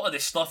 And a lot of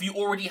this stuff you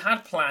already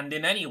had planned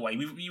in anyway.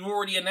 You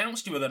already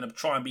announced you were going to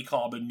try and be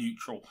carbon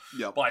neutral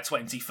by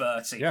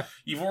 2030. Yeah.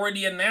 You've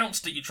already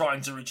announced that you're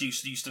trying to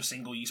reduce the use of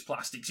single-use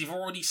plastics. You've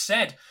already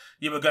said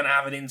you were going to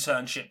have an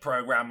internship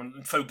program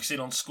and focus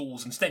in on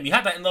schools and STEM. You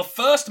had that in the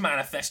first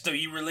manifesto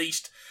you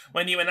released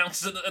when you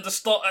announced it at the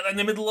start, in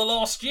the middle of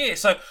last year.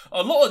 So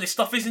a lot of this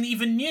stuff isn't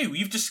even new.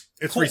 You've just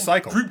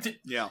recycled. Grouped it.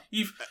 Yeah.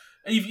 You've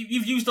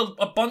used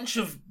a bunch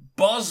of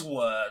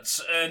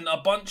buzzwords and a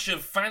bunch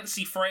of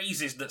fancy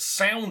phrases that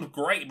sound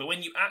great, but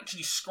when you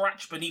actually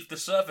scratch beneath the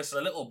surface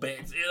a little bit,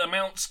 it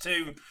amounts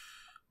to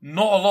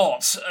not a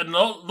lot, and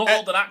not a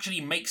lot that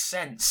actually makes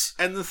sense.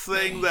 And the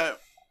thing that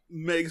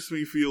makes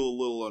me feel a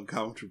little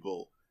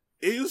uncomfortable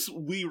is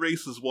We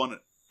Race As One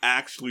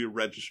actually a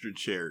registered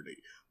charity?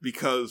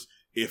 Because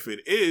if it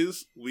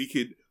is, we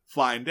could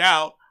find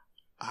out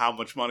how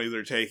much money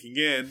they're taking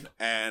in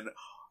and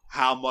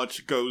how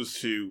much goes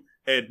to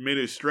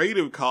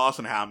administrative costs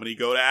and how many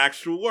go to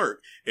actual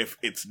work. If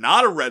it's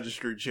not a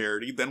registered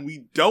charity, then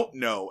we don't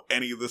know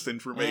any of this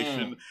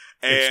information.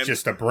 And it's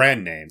just a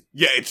brand name.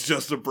 Yeah, it's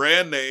just a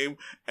brand name.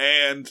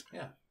 And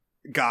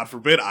God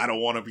forbid, I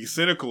don't want to be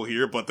cynical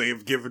here, but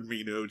they've given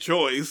me no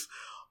choice.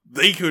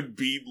 They could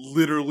be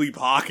literally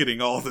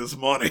pocketing all this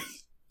money.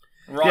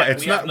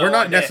 Right. Yeah, we're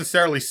not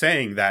necessarily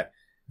saying that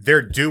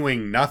they're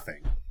doing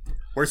nothing.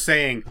 We're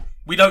saying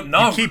we don't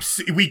know.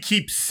 We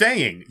keep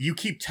saying, you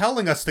keep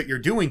telling us that you're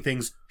doing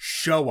things.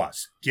 Show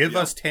us. Give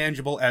us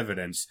tangible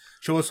evidence.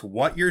 Show us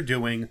what you're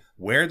doing,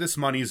 where this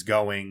money's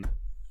going,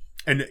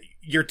 and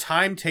your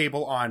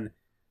timetable on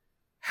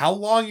how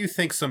long you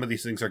think some of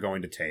these things are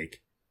going to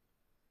take,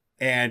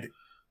 and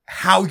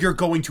how you're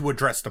going to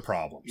address the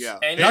problems. Yeah.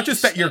 Not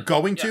just that you're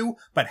going to,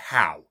 but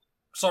how.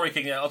 Sorry,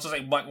 King. I was just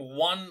saying,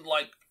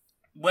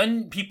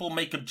 when people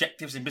make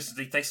objectives in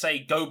business, they say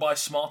go by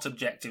SMART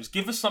objectives.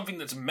 Give us something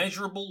that's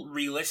measurable,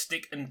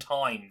 realistic, and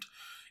timed.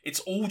 It's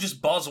all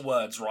just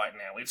buzzwords right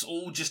now. It's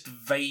all just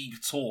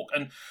vague talk.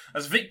 And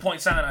as Vic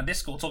points out in our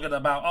Discord, talking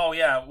about,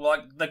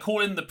 they're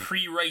calling the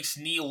pre-race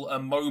kneel a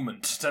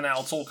moment to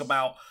now talk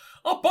about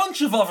a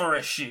bunch of other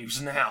issues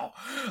now.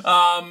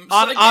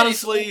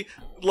 Honestly,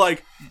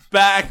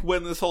 back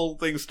when this whole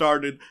thing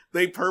started,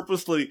 they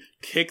purposely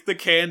kicked the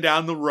can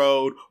down the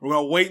road. We're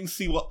going to wait and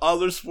see what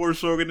other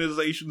sports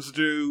organizations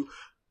do.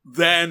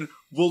 Then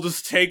we'll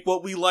just take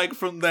what we like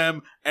from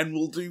them and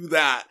we'll do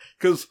that.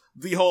 Because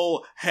the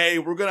whole, hey,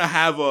 we're going to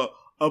have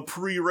a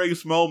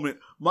pre-race moment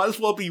might as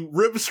well be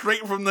ripped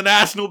straight from the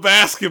National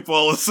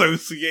Basketball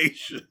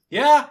Association.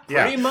 Yeah,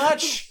 pretty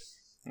much.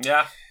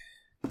 Yeah.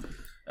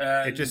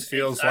 It just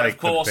feels like, of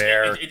course, the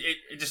bear...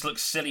 it just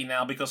looks silly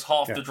now because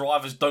half the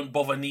drivers don't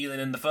bother kneeling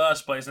in the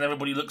first place, and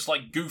everybody looks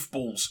like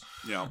goofballs.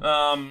 Yeah.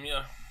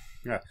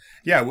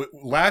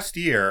 Last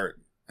year,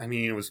 I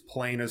mean, it was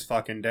plain as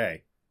fucking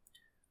day.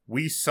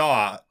 we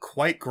saw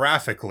quite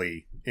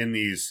graphically in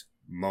these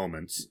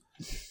moments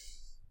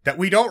that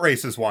we don't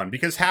race as one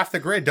because half the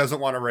grid doesn't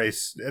want to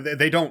race.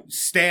 They don't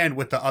stand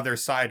with the other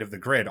side of the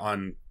grid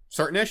on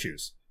certain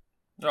issues.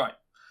 Right.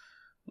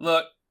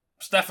 Look,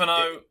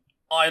 Stefano,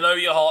 I know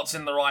your heart's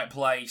in the right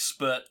place,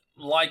 but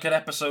like an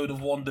episode of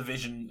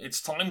WandaVision,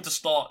 it's time to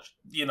start,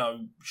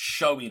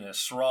 showing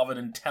us rather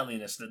than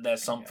telling us that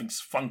there's something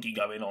funky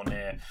going on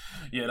here,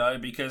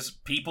 because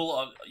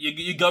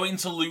you're going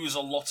to lose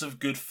a lot of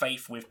good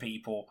faith with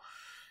people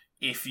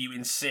if you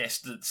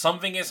insist that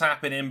something is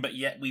happening, but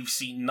yet we've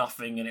seen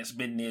nothing, and it's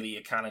been nearly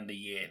a calendar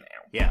year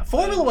now. Yeah,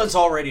 Formula One's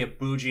already a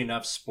bougie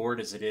enough sport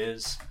as it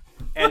is.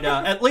 And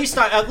at least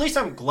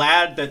I'm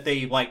glad that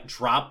they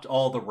dropped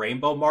all the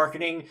rainbow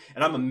marketing,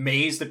 and I'm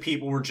amazed that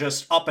people were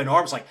just up in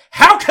arms like,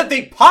 how could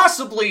they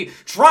possibly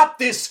drop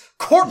this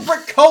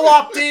corporate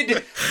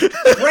co-opted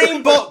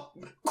rainbow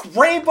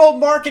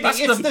marketing? That's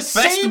it's the best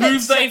same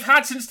move they've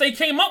had since they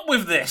came up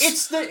with this.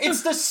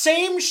 It's the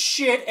same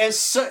shit as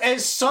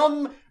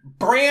some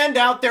brand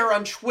out there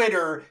on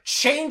Twitter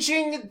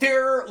changing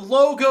their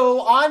logo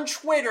on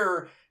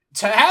Twitter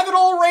to have it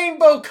all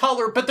rainbow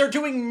color, but they're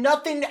doing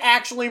nothing to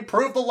actually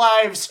improve the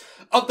lives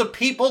of the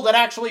people that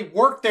actually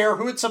work there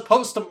who it's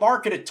supposed to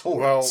market it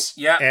towards.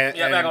 Well,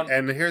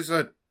 and here's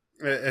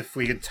if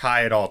we could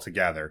tie it all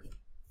together.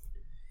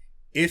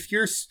 If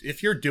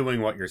you're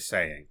doing what you're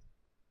saying,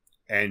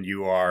 and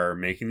you are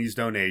making these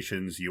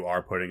donations, you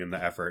are putting in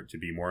the effort to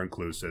be more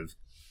inclusive,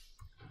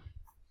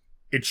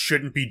 it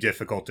shouldn't be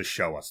difficult to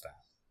show us that.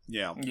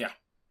 Yeah. Yeah.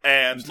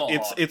 And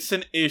it's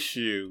an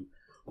issue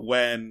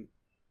when,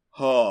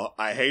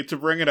 I hate to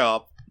bring it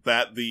up,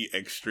 that the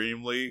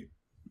extremely,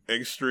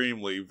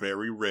 extremely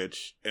very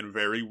rich and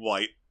very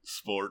white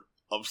sport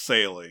of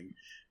sailing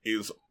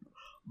is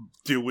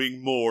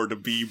doing more to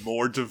be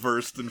more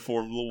diverse than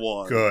Formula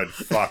One. Good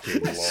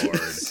fucking lord.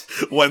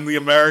 When the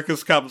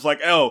America's Cup is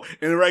like,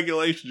 in the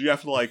regulations you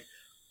have to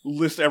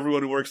list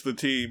everyone who works the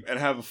team and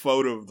have a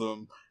photo of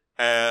them.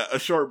 A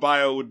short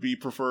bio would be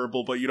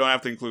preferable, but you don't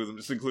have to include them.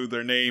 Just include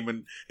their name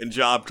and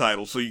job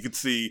title so you can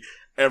see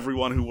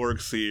everyone who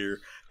works here.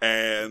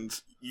 And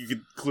you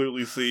can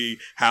clearly see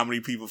how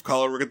many people of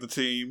color work at the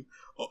team,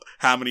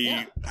 how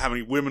many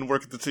women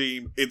work at the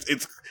team.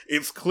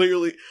 It's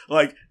clearly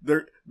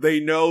they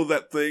know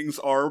that things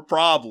are a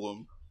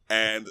problem,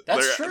 and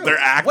they're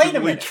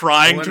actively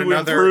trying to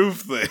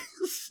improve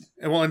things.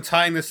 And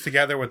tying this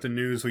together with the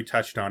news we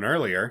touched on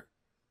earlier,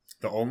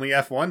 the only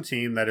F1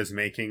 team that is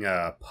making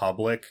a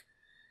public,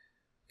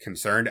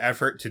 concerned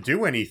effort to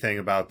do anything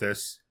about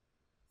this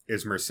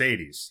is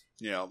Mercedes.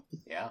 Yeah.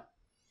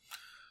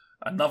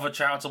 Another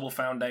charitable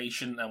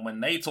foundation, and when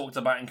they talked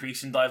about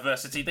increasing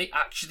diversity, they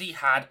actually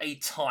had a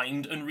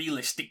timed and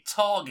realistic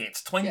target.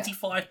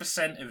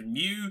 25% of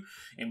new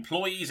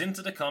employees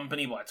into the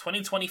company by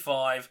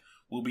 2025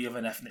 will be of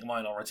an ethnic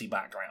minority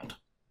background.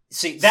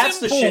 See, that's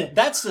the shit.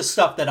 That's the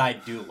stuff that I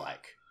do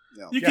like.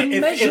 You can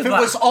measure if it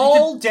was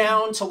all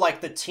down to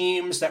the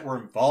teams that were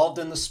involved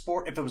in the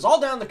sport, if it was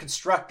all down to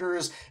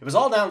constructors, if it was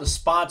all down to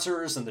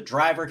sponsors and the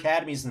driver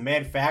academies and the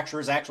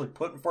manufacturers actually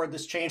putting forward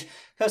this change,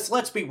 because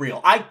let's be real,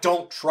 I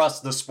don't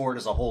trust the sport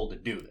as a whole to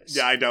do this.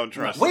 Yeah, I don't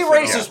trust We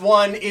Races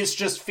One is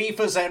just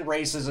FIFA's end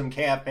racism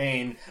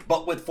campaign,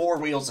 but with 4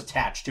 wheels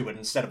attached to it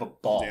instead of a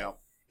ball. Yeah.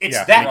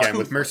 It's that again,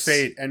 with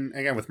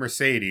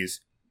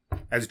Mercedes,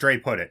 as Dre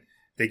put it,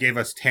 they gave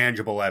us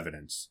tangible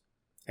evidence.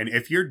 And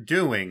if you're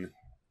doing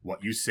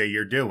what you say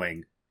you're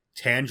doing,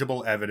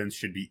 tangible evidence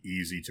should be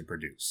easy to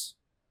produce.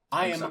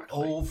 I'm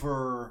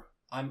over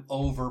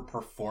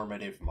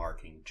performative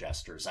marketing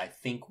gestures. I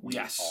think we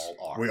all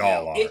are. We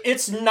all are.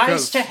 It's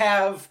nice to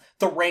have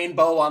the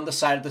rainbow on the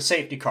side of the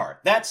safety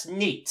car. That's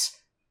neat.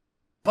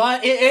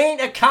 But it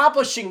ain't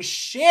accomplishing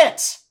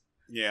shit.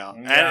 Yeah.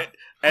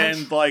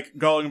 And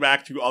going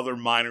back to other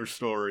minor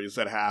stories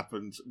that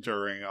happened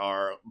during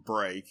our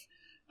break,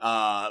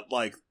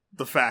 the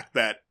fact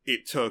that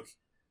it took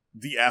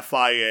the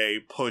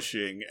FIA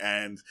pushing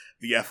and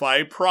the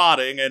FIA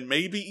prodding and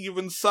maybe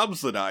even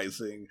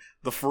subsidizing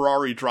the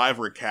Ferrari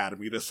Driver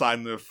Academy to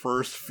sign their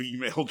first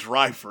female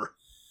driver.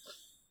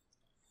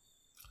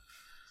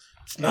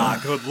 It's not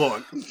a good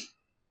look.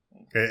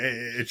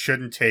 It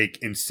shouldn't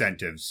take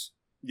incentives.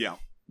 Yeah.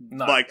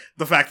 No.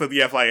 The fact that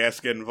the FIS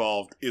get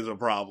involved is a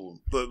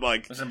problem.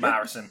 It's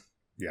embarrassing.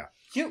 Yeah.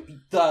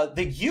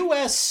 The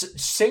U.S.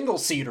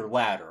 single-seater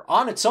ladder,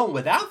 on its own,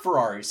 without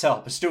Ferrari's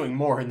help, is doing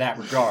more in that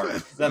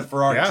regard than the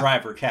Ferrari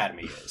Driver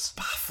Academy is.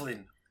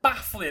 Baffling.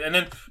 And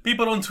then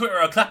people on Twitter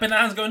are clapping their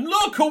hands going,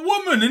 look, a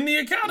woman in the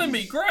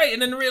academy, great!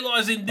 And then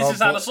realising this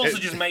is how the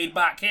sausage is made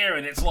back here,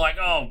 and it's like,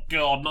 oh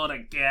god, not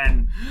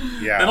again.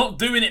 Yeah. They're not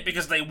doing it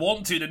because they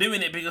want to, they're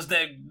doing it because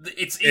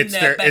it's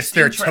their best it's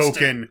their interest.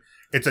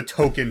 It's a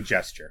token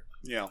gesture.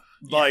 Yeah.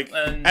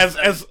 As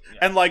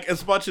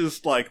much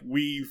as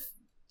we've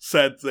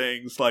said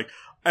things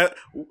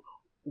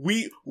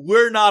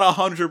we're not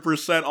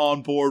 100%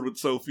 on board with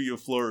Sophia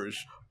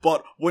Flourish,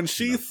 but when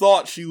she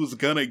thought she was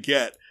gonna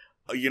get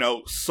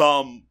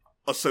some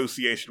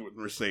association with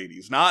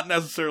Mercedes, not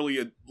necessarily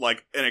an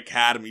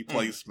academy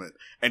placement.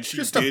 And she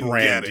just did a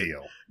brand get it.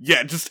 deal.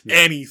 Yeah, just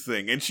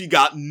anything, and she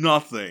got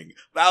nothing.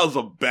 That was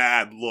a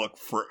bad look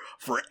for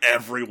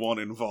everyone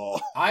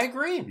involved. I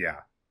agree. Yeah.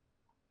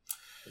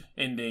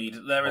 Indeed,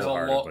 there is a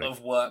lot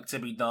of work to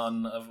be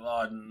done.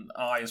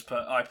 I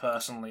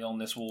personally on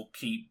this will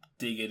keep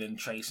digging and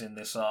chasing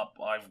this up.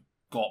 I've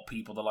got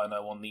people that I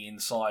know on the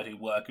inside who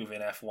work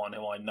within F1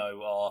 who I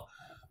know are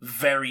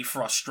very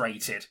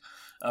frustrated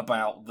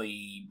about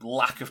the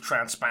lack of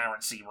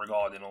transparency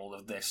regarding all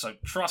of this. So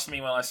trust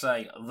me when I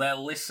say they're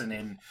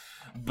listening,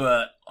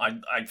 but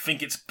I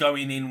think it's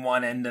going in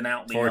one end and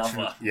out the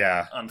other.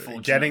 Yeah,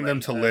 unfortunately. Getting them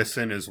to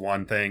listen is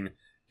one thing.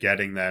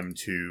 Getting them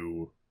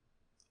to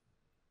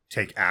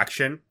take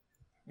action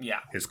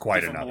is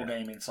quite another.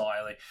 Game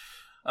entirely.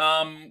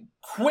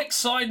 Quick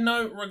side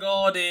note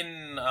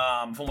regarding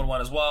Formula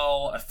 1 as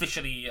well.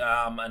 Officially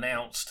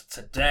announced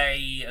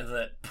today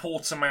that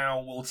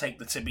Portimao will take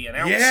the to be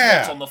announced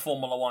slot on the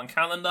Formula 1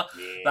 calendar.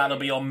 That'll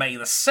be on May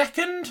the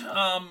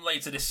 2nd,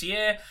 later this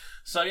year.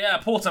 So yeah,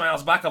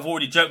 Portimao's back. I've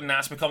already joked now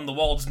it's become the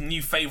world's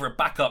new favourite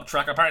backup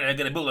track. Apparently they're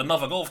going to build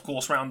another golf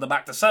course round the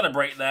back to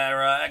celebrate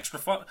their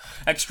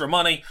extra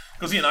money.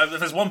 Because, you know, if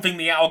there's one thing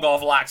the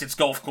Algarve lacks, it's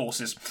golf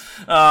courses.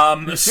 So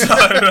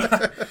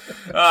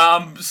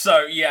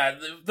yeah,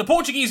 the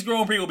Portuguese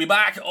Grand Prix will be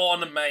back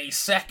on May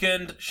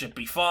 2nd. Should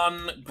be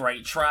fun.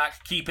 Great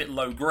track. Keep it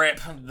low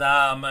grip.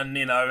 And,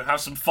 you know,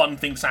 have some fun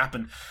things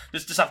happen.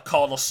 Just have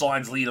Carlos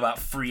Sainz lead about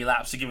 3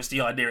 laps to give us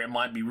the idea it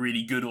might be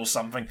really good or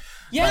something.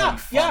 Yeah.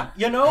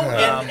 You know,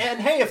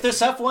 and hey, if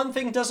this F1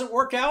 thing doesn't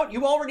work out,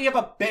 you already have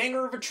a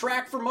banger of a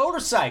track for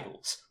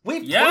motorcycles.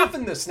 We've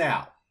proven this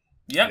now.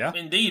 Yep,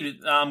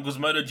 indeed, because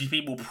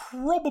MotoGP will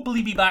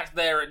probably be back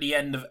there at the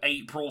end of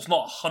April. It's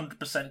not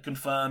 100%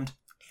 confirmed.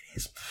 It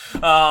is.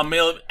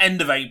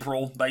 End of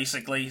April,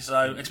 basically,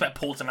 so expect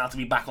Portimao to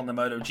be back on the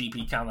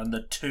MotoGP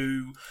calendar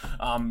too.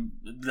 A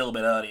little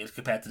bit earlier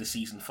compared to the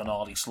season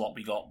finale slot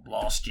we got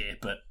last year,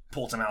 but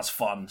Portimao's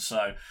fun,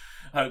 so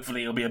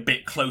hopefully it'll be a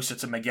bit closer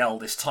to Miguel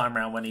this time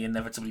around when he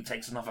inevitably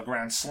takes another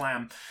Grand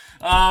Slam.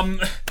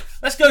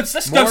 Let's go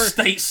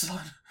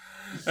stateside.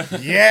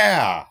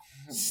 Yeah,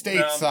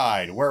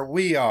 stateside, where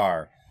we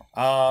are.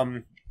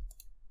 Romain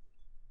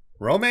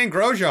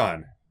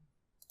Grosjean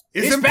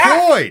is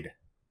employed. Back.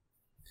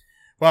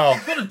 Well,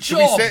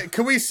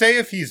 can we say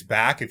if he's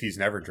back if he's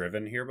never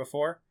driven here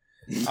before?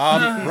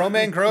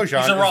 Romain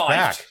Grosjean is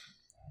back,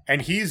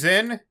 and he's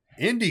in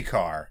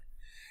IndyCar.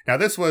 Now,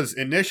 this was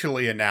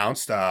initially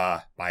announced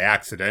by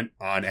accident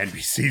on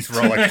NBC's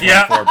Rolex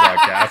 24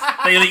 broadcast.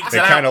 They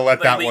kind of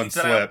let that one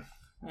slip.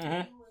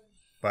 Mm-hmm.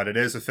 But it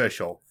is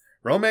official.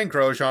 Romain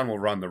Grosjean will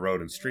run the road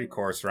and street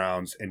course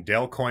rounds in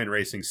Dale Coyne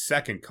Racing's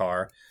second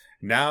car,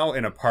 now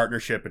in a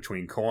partnership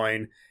between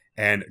Coyne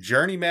and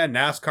journeyman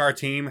NASCAR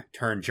team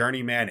turned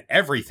journeyman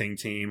everything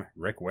team,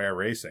 Rick Ware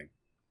Racing.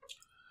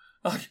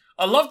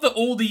 I love that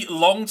all the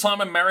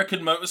long-time American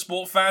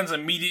motorsport fans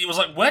immediately was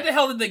like, where the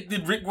hell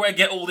did Rick Ware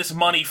get all this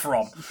money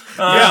from?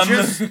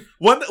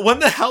 When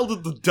the hell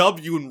did the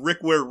W in Rick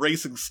Ware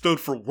Racing stood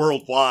for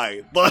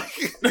worldwide? Like...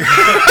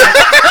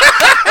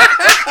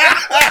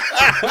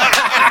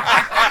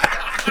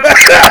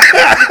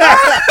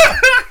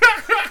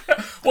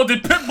 Well,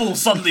 did Pitbull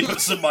suddenly put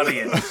some money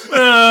in? That's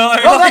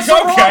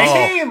the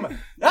wrong team!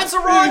 That's the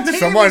wrong team!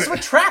 It's with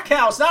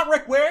Trackhouse, not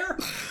Rick Ware!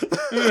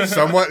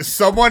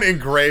 Someone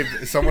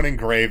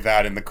engraved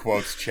that in the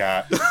quotes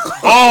chat.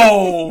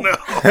 Oh! No.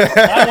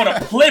 I want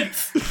a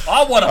plinth!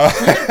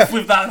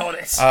 With that on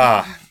it!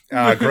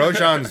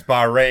 Grosjean's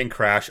Bahrain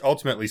crash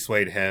ultimately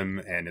swayed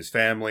him and his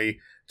family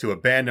to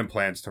abandon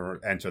plans to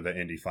enter the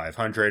Indy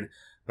 500.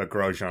 But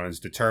Grosjean is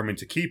determined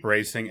to keep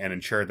racing and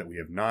ensure that we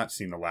have not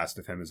seen the last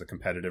of him as a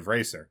competitive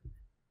racer.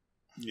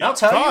 Yeah. I'll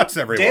tell you,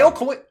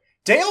 everyone.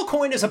 Dale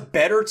Coyne is a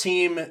better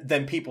team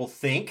than people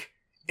think.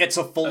 It's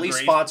a fully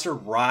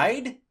sponsored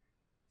ride.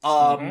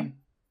 And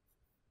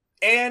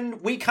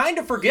we kind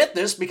of forget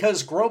this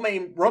because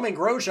Romain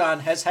Grosjean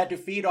has had to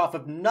feed off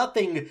of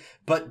nothing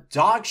but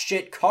dog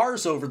shit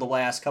cars over the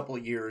last couple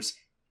of years.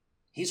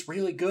 He's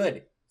really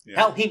good. Yeah.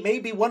 Hell, he may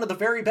be one of the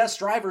very best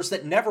drivers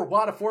that never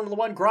won a Formula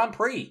 1 Grand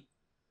Prix.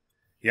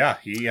 Yeah,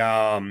 he,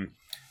 how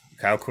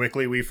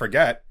quickly we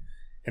forget.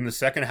 In the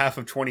second half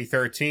of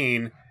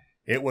 2013,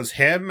 it was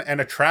him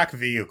and a track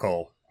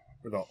vehicle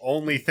were the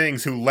only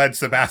things who led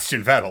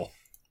Sebastian Vettel.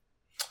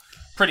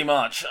 Pretty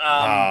much.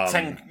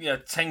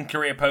 10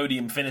 career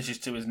podium finishes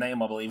to his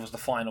name, I believe, was the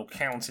final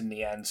count in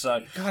the end.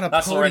 So got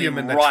a podium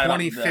in the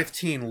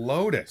 2015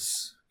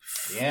 Lotus.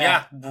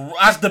 Yeah,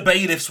 as the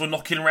bailiffs were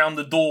knocking around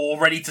the door,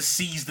 ready to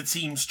seize the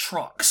team's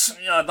trucks.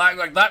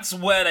 That's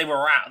where they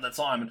were at the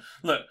time. And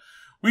look,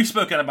 we've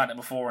spoken about it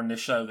before on this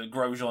show that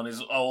Grosjean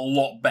is a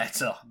lot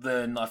better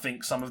than I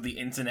think some of the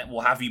internet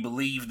will have you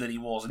believe that he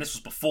was. And this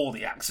was before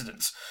the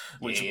accidents,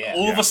 which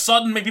all of a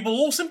sudden made people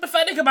all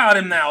sympathetic about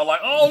him now.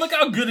 Like, oh, look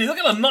how good he is. Look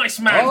at the nice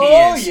man he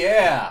is.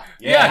 Yeah,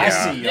 I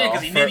see. Yeah,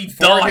 because he nearly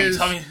died.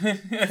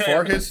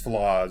 For his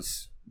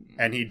flaws,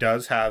 and he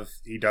does have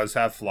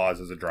flaws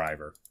as a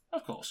driver.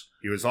 Of course.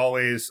 He was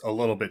always a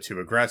little bit too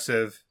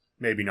aggressive,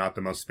 maybe not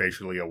the most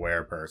spatially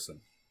aware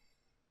person.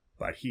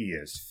 But he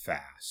is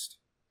fast.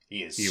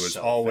 He was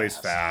so always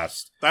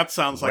fast. That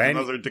sounds like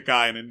another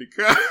guy in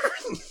IndyCar.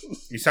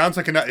 He sounds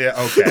like another... Yeah,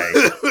 okay.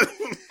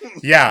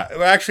 Yeah,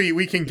 actually,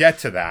 we can get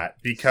to that,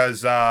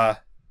 because,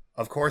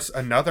 of course,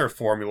 another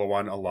Formula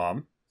One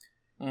alum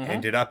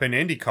ended up in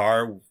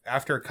IndyCar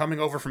after coming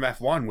over from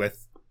F1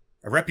 with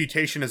a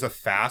reputation as a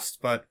fast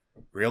but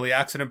really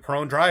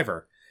accident-prone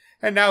driver.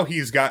 And now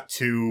he's got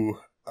two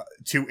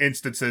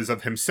instances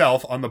of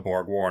himself on the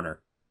Borg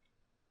Warner.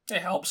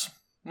 It helps.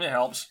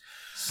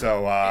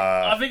 So,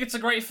 I think it's a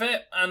great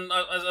fit, and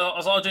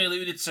as RJ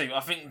alluded to,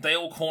 I think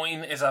Dale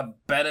Coyne is a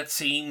better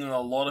team than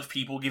a lot of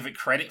people give it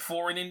credit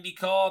for in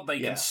IndyCar. They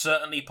can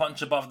certainly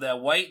punch above their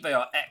weight. They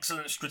are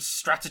excellent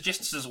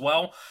strategists as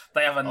well.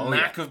 They have a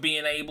knack of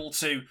being able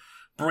to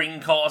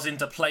bring cars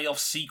into playoff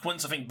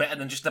sequence, I think, better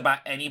than just about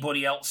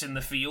anybody else in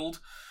the field.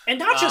 And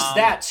not just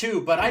that,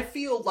 too, but I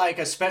feel like,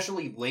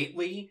 especially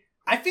lately,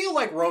 I feel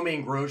like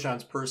Romain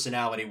Grosjean's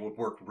personality would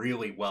work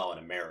really well in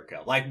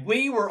America. Like,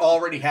 we were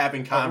already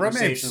having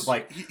conversations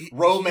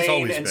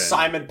Romain and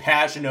Simon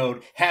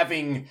Pagenaud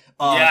having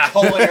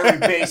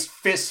culinary-based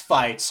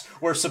fistfights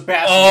where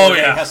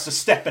Sebastian has to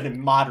step in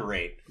and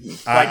moderate.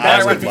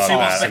 I would love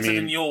that. I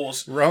mean,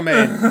 yours.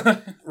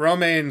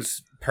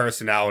 Romain's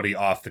personality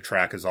off the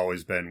track has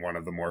always been one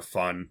of the more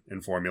fun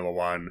in Formula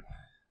One.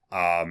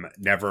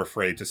 Never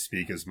afraid to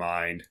speak his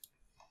mind.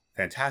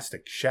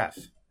 Fantastic chef.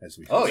 As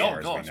we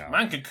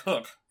man can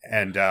cook.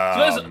 And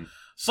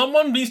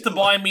someone needs to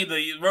buy me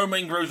the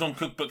Romain Grosjean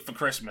cookbook for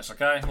Christmas,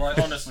 okay? Like,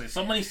 honestly,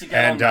 someone needs to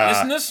get on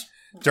that. Listeners?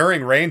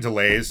 During rain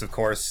delays, of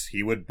course,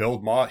 he would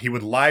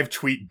live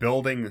tweet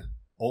building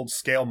old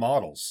scale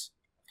models.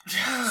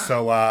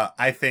 So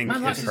I think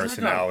his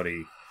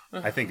personality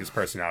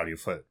will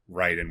fit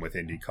right in with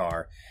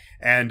IndyCar.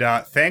 And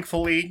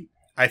thankfully,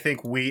 I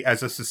think we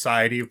as a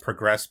society have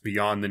progressed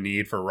beyond the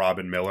need for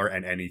Robin Miller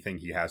and anything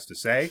he has to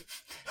say.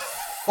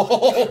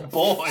 Oh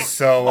boy!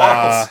 So,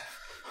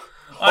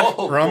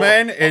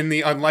 Romain, in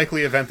the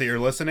unlikely event that you're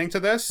listening to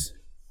this,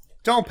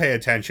 don't pay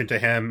attention to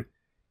him.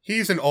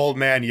 He's an old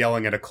man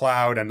yelling at a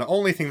cloud, and the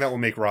only thing that will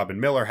make Robin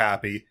Miller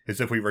happy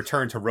is if we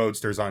return to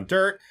roadsters on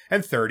dirt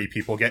and 30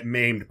 people get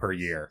maimed per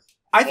year.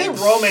 I think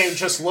Romain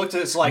just looked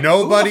at us like,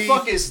 who the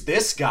fuck is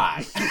this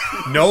guy?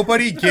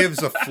 Nobody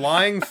gives a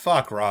flying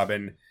fuck,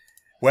 Robin,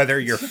 whether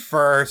you're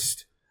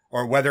first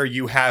or whether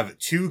you have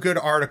 2 good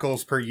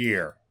articles per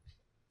year.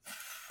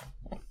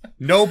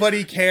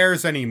 Nobody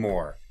cares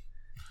anymore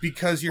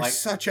because you're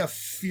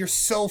you're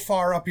so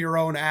far up your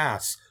own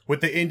ass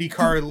with the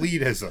IndyCar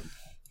elitism.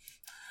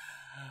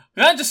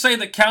 Can I just say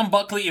that Cam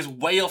Buckley is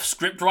way off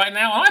script right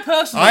now? And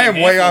I am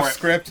way off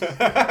script.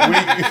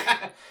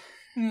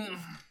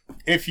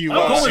 If you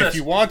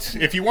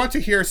want to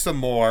hear some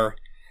more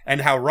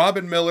and how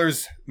Robin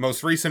Miller's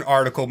most recent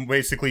article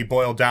basically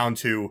boiled down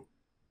to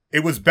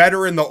it was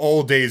better in the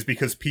old days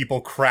because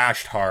people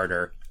crashed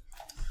harder,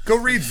 go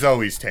read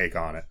Zoe's take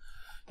on it.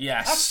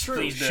 Yes, that's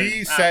true.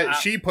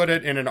 She put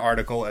it in an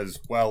article as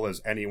well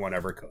as anyone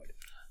ever could.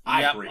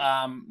 I agree.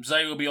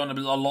 Zoe will be on a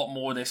lot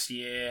more this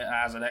year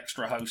as an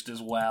extra host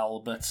as well.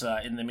 But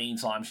in the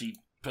meantime, she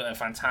put a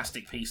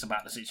fantastic piece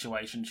about the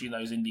situation. She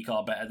knows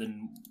IndyCar better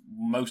than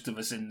most of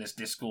us in this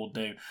Discord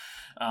do.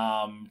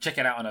 Check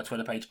it out on her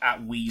Twitter page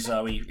at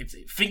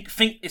WeZoe.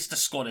 Think it's the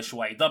Scottish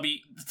way. WeeZoey.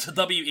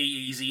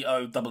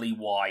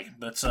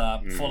 But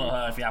follow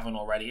her if you haven't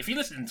already. If you're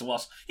listening to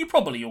us, you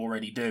probably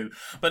already do.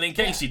 But in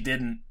case you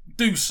didn't,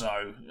 do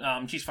so.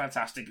 She's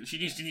fantastic. She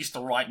needs to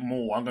write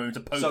more. I'm going to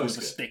poke her with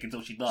a stick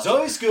until she does.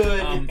 Zoe's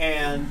good,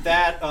 and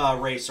that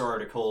race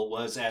article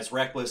was as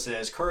reckless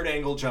as Kurt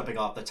Angle jumping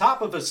off the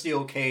top of a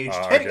steel cage,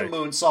 hitting a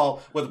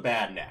moonsault with a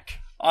bad neck.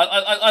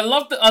 I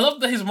love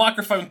that his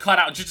microphone cut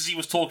out just as he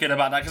was talking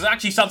about that, because it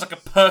actually sounds like a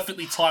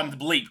perfectly timed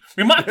bleep.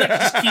 We might have to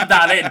just keep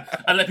that in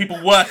and let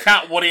people work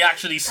out what he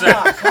actually said.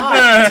 Oh,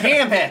 God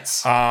damn it!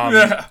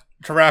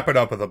 To wrap it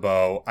up with a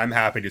bow, I'm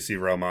happy to see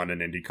Romain in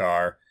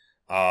IndyCar.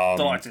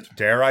 Delighted.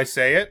 Dare I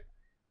say it?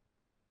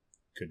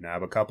 Could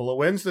nab a couple of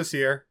wins this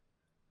year.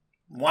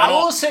 I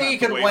will say he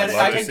could win.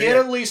 I can get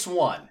at least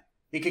one.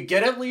 He could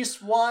get at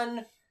least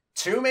 1,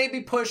 2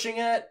 maybe pushing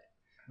it.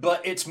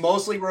 But it's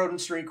mostly road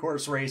and street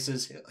course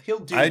races. He'll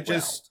do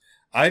well.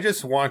 I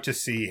just want to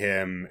see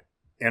him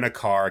in a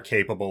car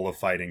capable of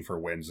fighting for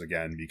wins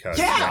again, because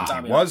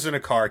when he was in a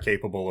car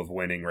capable of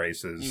winning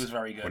races, he was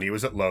very good. When he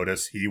was at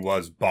Lotus, he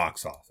was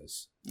box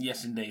office.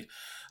 Yes, indeed.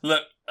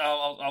 Look,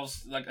 I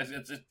was like,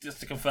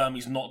 just to confirm,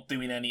 he's not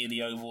doing any of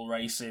the oval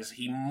races.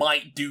 He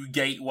might do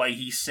Gateway,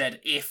 he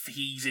said, if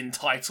he's in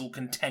title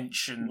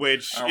contention.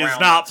 Which is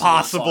not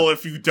possible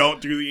if you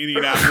don't do the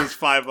Indianapolis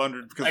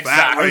 500. Because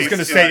I was going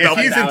to say, if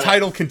he's in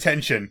title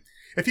contention,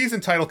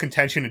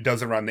 and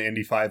doesn't run the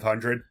Indy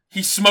 500,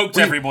 he smoked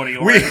everybody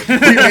already. We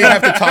may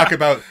have to talk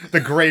about the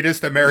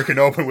greatest American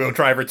open wheel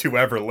driver to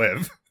ever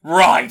live.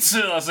 Right,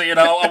 so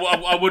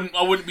I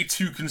wouldn't be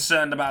too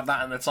concerned about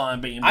that in the time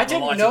being. I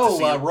didn't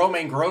know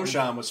Romain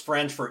Grosjean was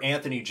French for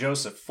Anthony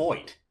Joseph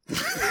Foyt.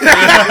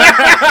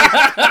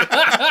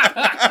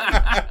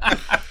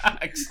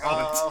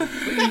 Excellent.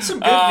 We got some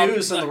good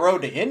news on the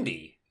road to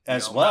Indy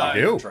as well.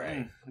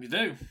 We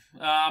do.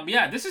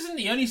 This isn't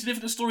the only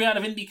significant story out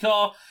of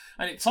IndyCar,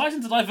 and it ties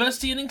into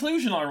diversity and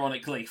inclusion,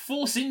 ironically.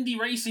 Force Indy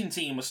Racing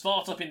Team, a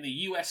startup in the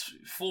US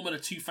Formula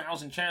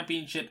 2000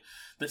 Championship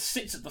that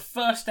sits at the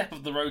first step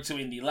of the road to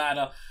Indy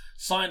ladder,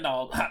 signed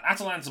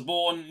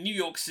Atlanta-born, New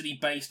York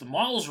City-based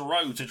Miles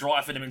Rowe to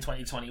drive for them in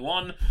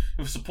 2021.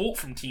 With support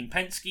from Team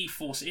Penske,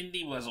 Force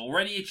Indy has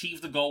already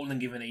achieved the goal and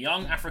given a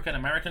young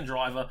African-American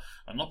driver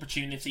an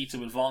opportunity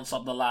to advance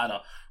up the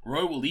ladder.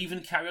 Rowe will even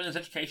carry on his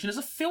education as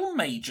a film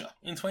major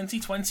in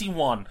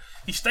 2021.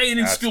 He's staying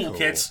in school, cool.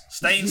 Kids.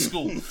 Stay in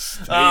school.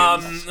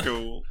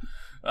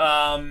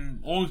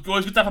 Always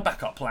good to have a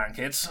backup plan,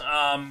 kids.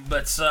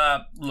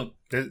 Look,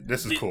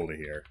 this is cool to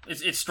hear.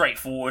 It's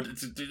straightforward.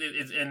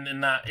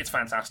 It's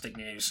fantastic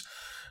news.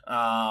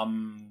 A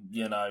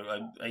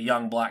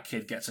young black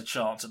kid gets a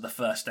chance at the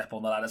first step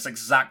on the ladder. That's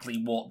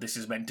exactly what this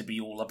is meant to be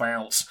all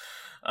about.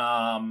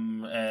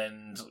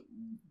 And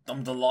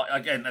I'm delighted,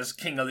 again, as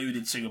King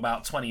alluded to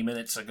about 20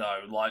 minutes ago,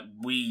 like,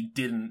 we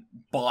didn't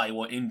buy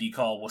what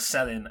IndyCar was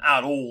selling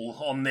at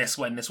all on this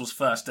when this was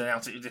first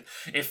announced.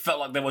 It felt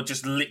like they were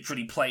just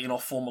literally playing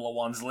off Formula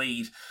One's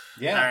lead.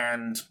 Yeah.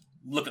 And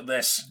look at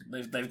this.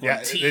 They've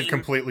got a team they've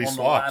completely on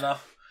swapped. The ladder.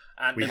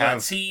 And they've got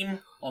a team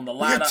on the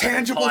ladder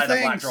and a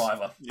black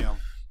driver. Yeah.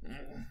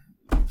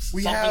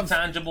 Something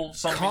tangible,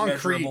 something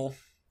measurable.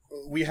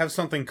 We have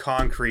something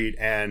concrete,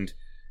 and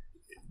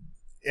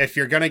if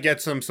you're gonna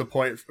get some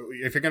support, from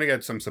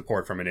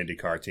an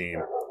IndyCar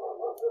team,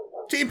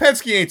 Team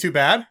Penske ain't too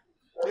bad.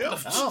 Yeah.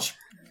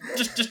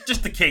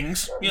 Just the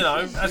Kings,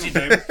 as you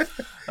do.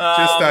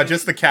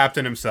 Just the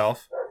captain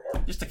himself.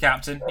 Just the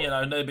captain,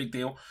 no big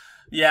deal.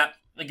 Yeah.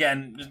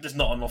 Again, there's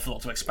not an awful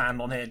lot to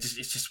expand on here. It's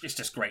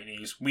just great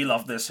news. We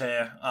love this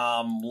here.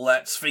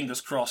 Let's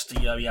fingers crossed.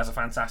 He has a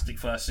fantastic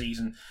first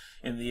season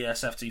in the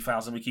ESF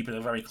 2000. We keep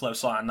a very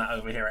close eye on that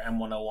over here at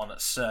M101.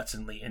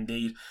 Certainly,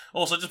 indeed.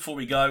 Also, just before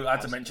we go, I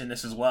had to mention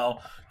this as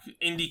well.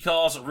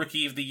 IndyCar's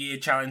Rookie of the Year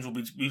challenge will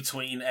be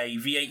between a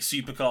V8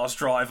 Supercars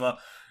driver,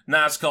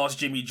 NASCAR's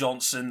Jimmy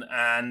Johnson,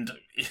 and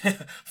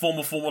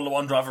former Formula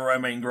 1 driver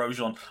Romain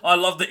Grosjean. I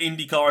love that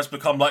IndyCar has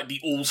become like the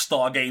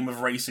all-star game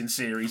of racing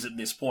series at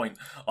this point.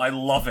 I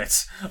love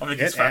it. I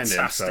think it's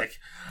fantastic.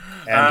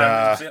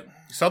 And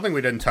something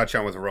we didn't touch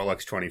on with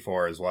Rolex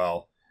 24 as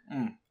well.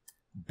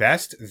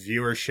 Best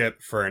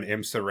viewership for an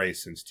IMSA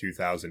race since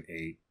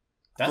 2008.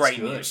 That's great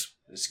good. News.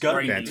 It's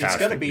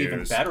gonna be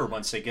even better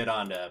once they get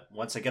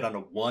onto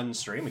one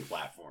streaming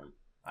platform.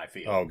 I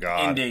feel. Oh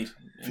God. Indeed.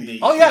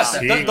 Oh yes,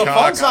 the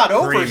fun's not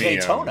over in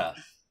Daytona.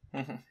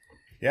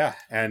 Yeah,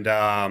 and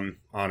on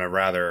a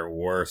rather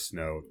worse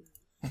note,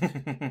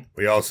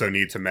 we also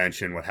need to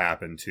mention what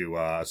happened to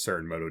a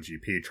certain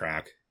MotoGP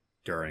track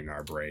during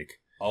our break.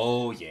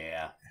 Oh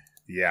yeah.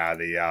 Yeah,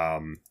 the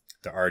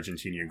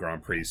Argentinian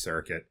Grand Prix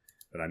circuit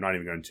that I'm not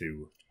even going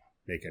to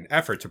make an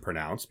effort to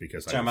pronounce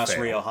because Termas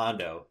Rio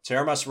Hondo.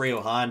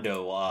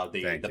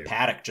 The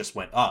paddock just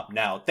went up.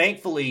 Now,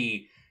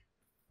 thankfully,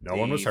 no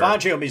one was hurt.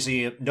 Fangio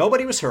Museum,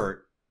 nobody was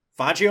hurt.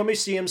 Fangio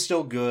Museum's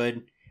still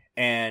good,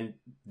 and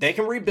they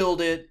can rebuild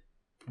it,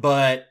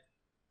 but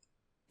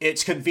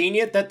it's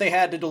convenient that they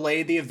had to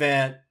delay the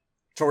event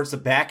towards the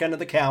back end of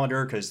the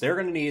calendar because they're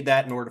going to need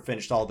that in order to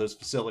finish all those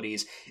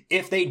facilities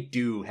if they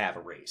do have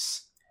a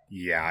race.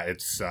 Yeah,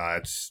 it's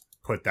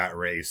put that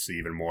race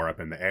even more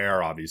up in the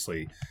air,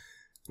 obviously.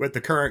 With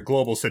the current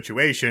global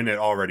situation, it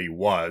already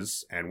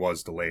was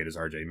delayed, as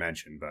RJ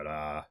mentioned,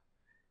 but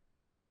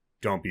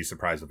don't be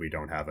surprised if we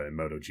don't have a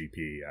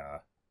MotoGP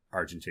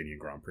Argentinian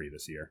Grand Prix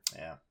this year.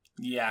 Yeah.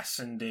 Yes,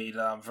 indeed.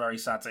 I'm very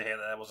sad to hear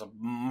that there was a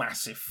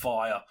massive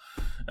fire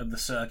at the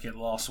circuit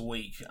last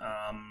week.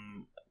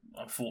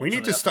 Unfortunately, we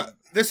need to stop.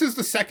 This is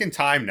the second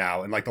time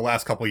now in like the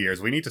last couple of years.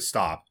 We need to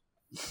stop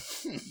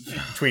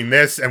between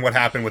this and what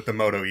happened with the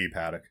Moto E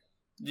paddock.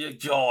 Yeah,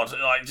 God,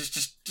 like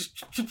just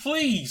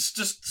please,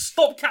 just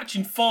stop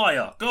catching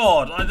fire.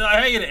 God,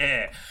 I hate it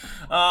here.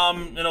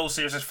 In all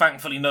seriousness,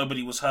 thankfully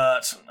nobody was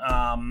hurt,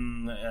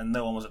 and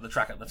no one was at the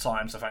track at the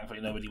time, so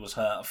thankfully nobody was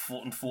hurt.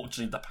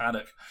 Unfortunately, the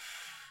paddock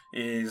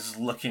is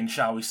looking,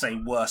 shall we say,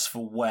 worse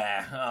for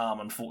wear,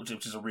 unfortunately,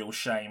 which is a real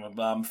shame.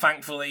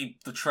 Thankfully,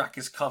 the track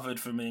is covered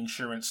from an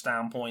insurance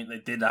standpoint.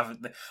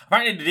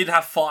 Apparently they did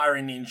have fire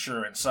in the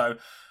insurance, so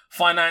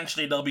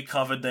financially, they'll be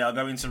covered. They are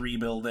going to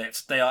rebuild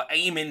it. They are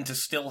aiming to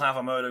still have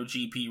a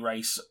MotoGP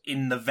race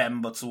in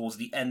November towards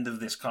the end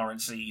of this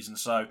current season.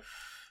 So,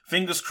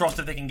 fingers crossed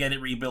if they can get it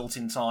rebuilt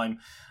in time.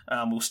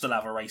 We'll still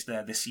have a race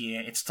there this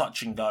year. It's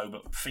touch and go,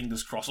 but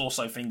fingers crossed.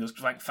 Also,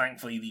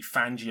 thankfully, the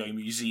Fangio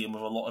Museum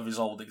with a lot of his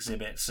old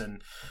exhibits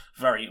and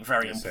very,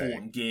 very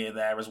important gear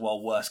there as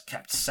well. Worst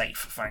kept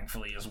safe,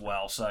 thankfully, as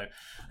well. So,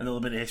 a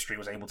little bit of history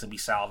was able to be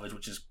salvaged,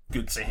 which is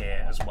good to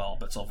hear as well.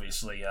 But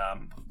obviously,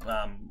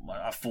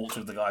 I've thoughts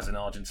with the guys in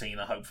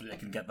Argentina. Hopefully, they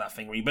can get that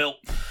thing rebuilt.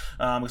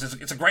 Because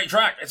it's a great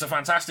track. It's a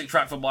fantastic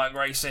track for bike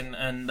racing.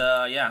 And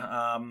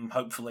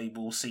hopefully,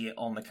 we'll see it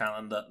on the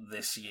calendar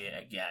this year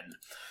again.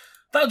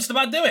 That'll just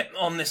about do it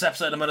on this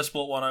episode of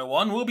Motorsport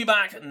 101. We'll be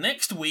back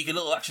next week, a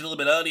little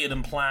bit earlier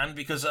than planned,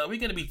 because we're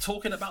going to be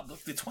talking about the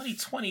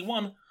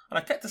 2021, and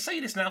I get to say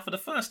this now for the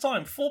first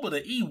time, Formula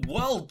E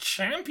World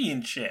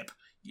Championship.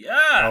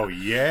 Yeah. Oh,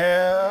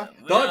 yeah.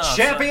 The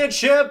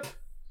championship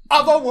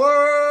of the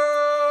world.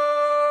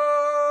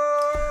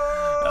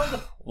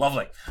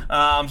 Lovely.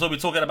 So we'll be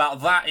talking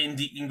about that in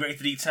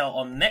greater detail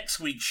on next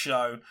week's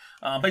show.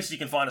 Basically, you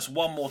can find us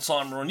one more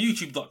time. We're on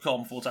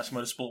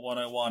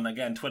youtube.com/motorsport101.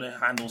 Again, Twitter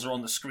handles are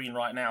on the screen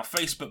right now.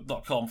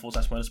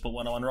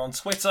 Facebook.com/motorsport101. We're on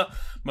Twitter,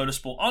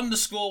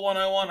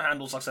 motorsport_101.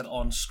 Handles, like I said,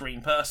 on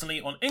screen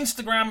personally. On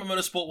Instagram,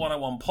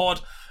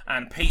 motorsport101pod.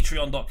 And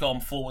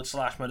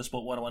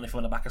patreon.com/motorsport101 if you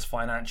want to back us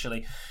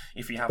financially,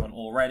 if you haven't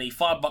already.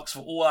 $5 for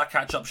all our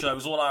catch-up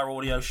shows, all our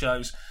audio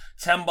shows.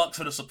 $10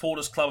 for the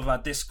supporters club of our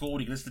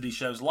Discord. You can listen to these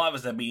shows live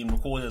as they're being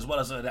recorded, as well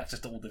as access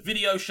to all the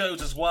video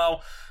shows as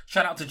well.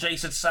 Shout out to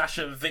Jason,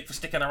 Sasha, and Vic for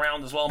sticking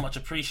around as well. Much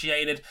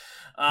appreciated.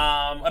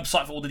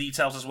 Website for all the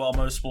details as well,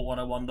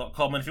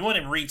 motorsport101.com. And if you want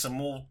to read some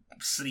more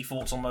silly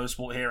thoughts on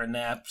motorsport here and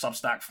there,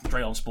 Substack from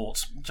Dre on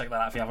Sports. Check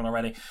that out if you haven't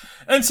already.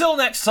 Until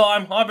next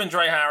time, I've been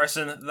Dre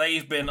Harrison.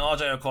 They've been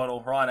RJ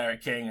O'Connell, Ryan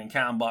Eric King, and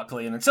Cam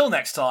Buckley. And until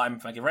next time,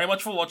 thank you very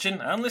much for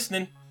watching and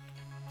listening.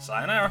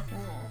 Sayonara.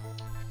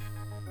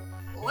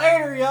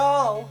 Later,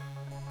 y'all.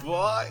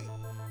 Bye.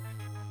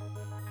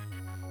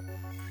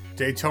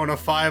 Daytona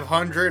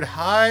 500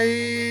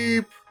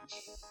 hype.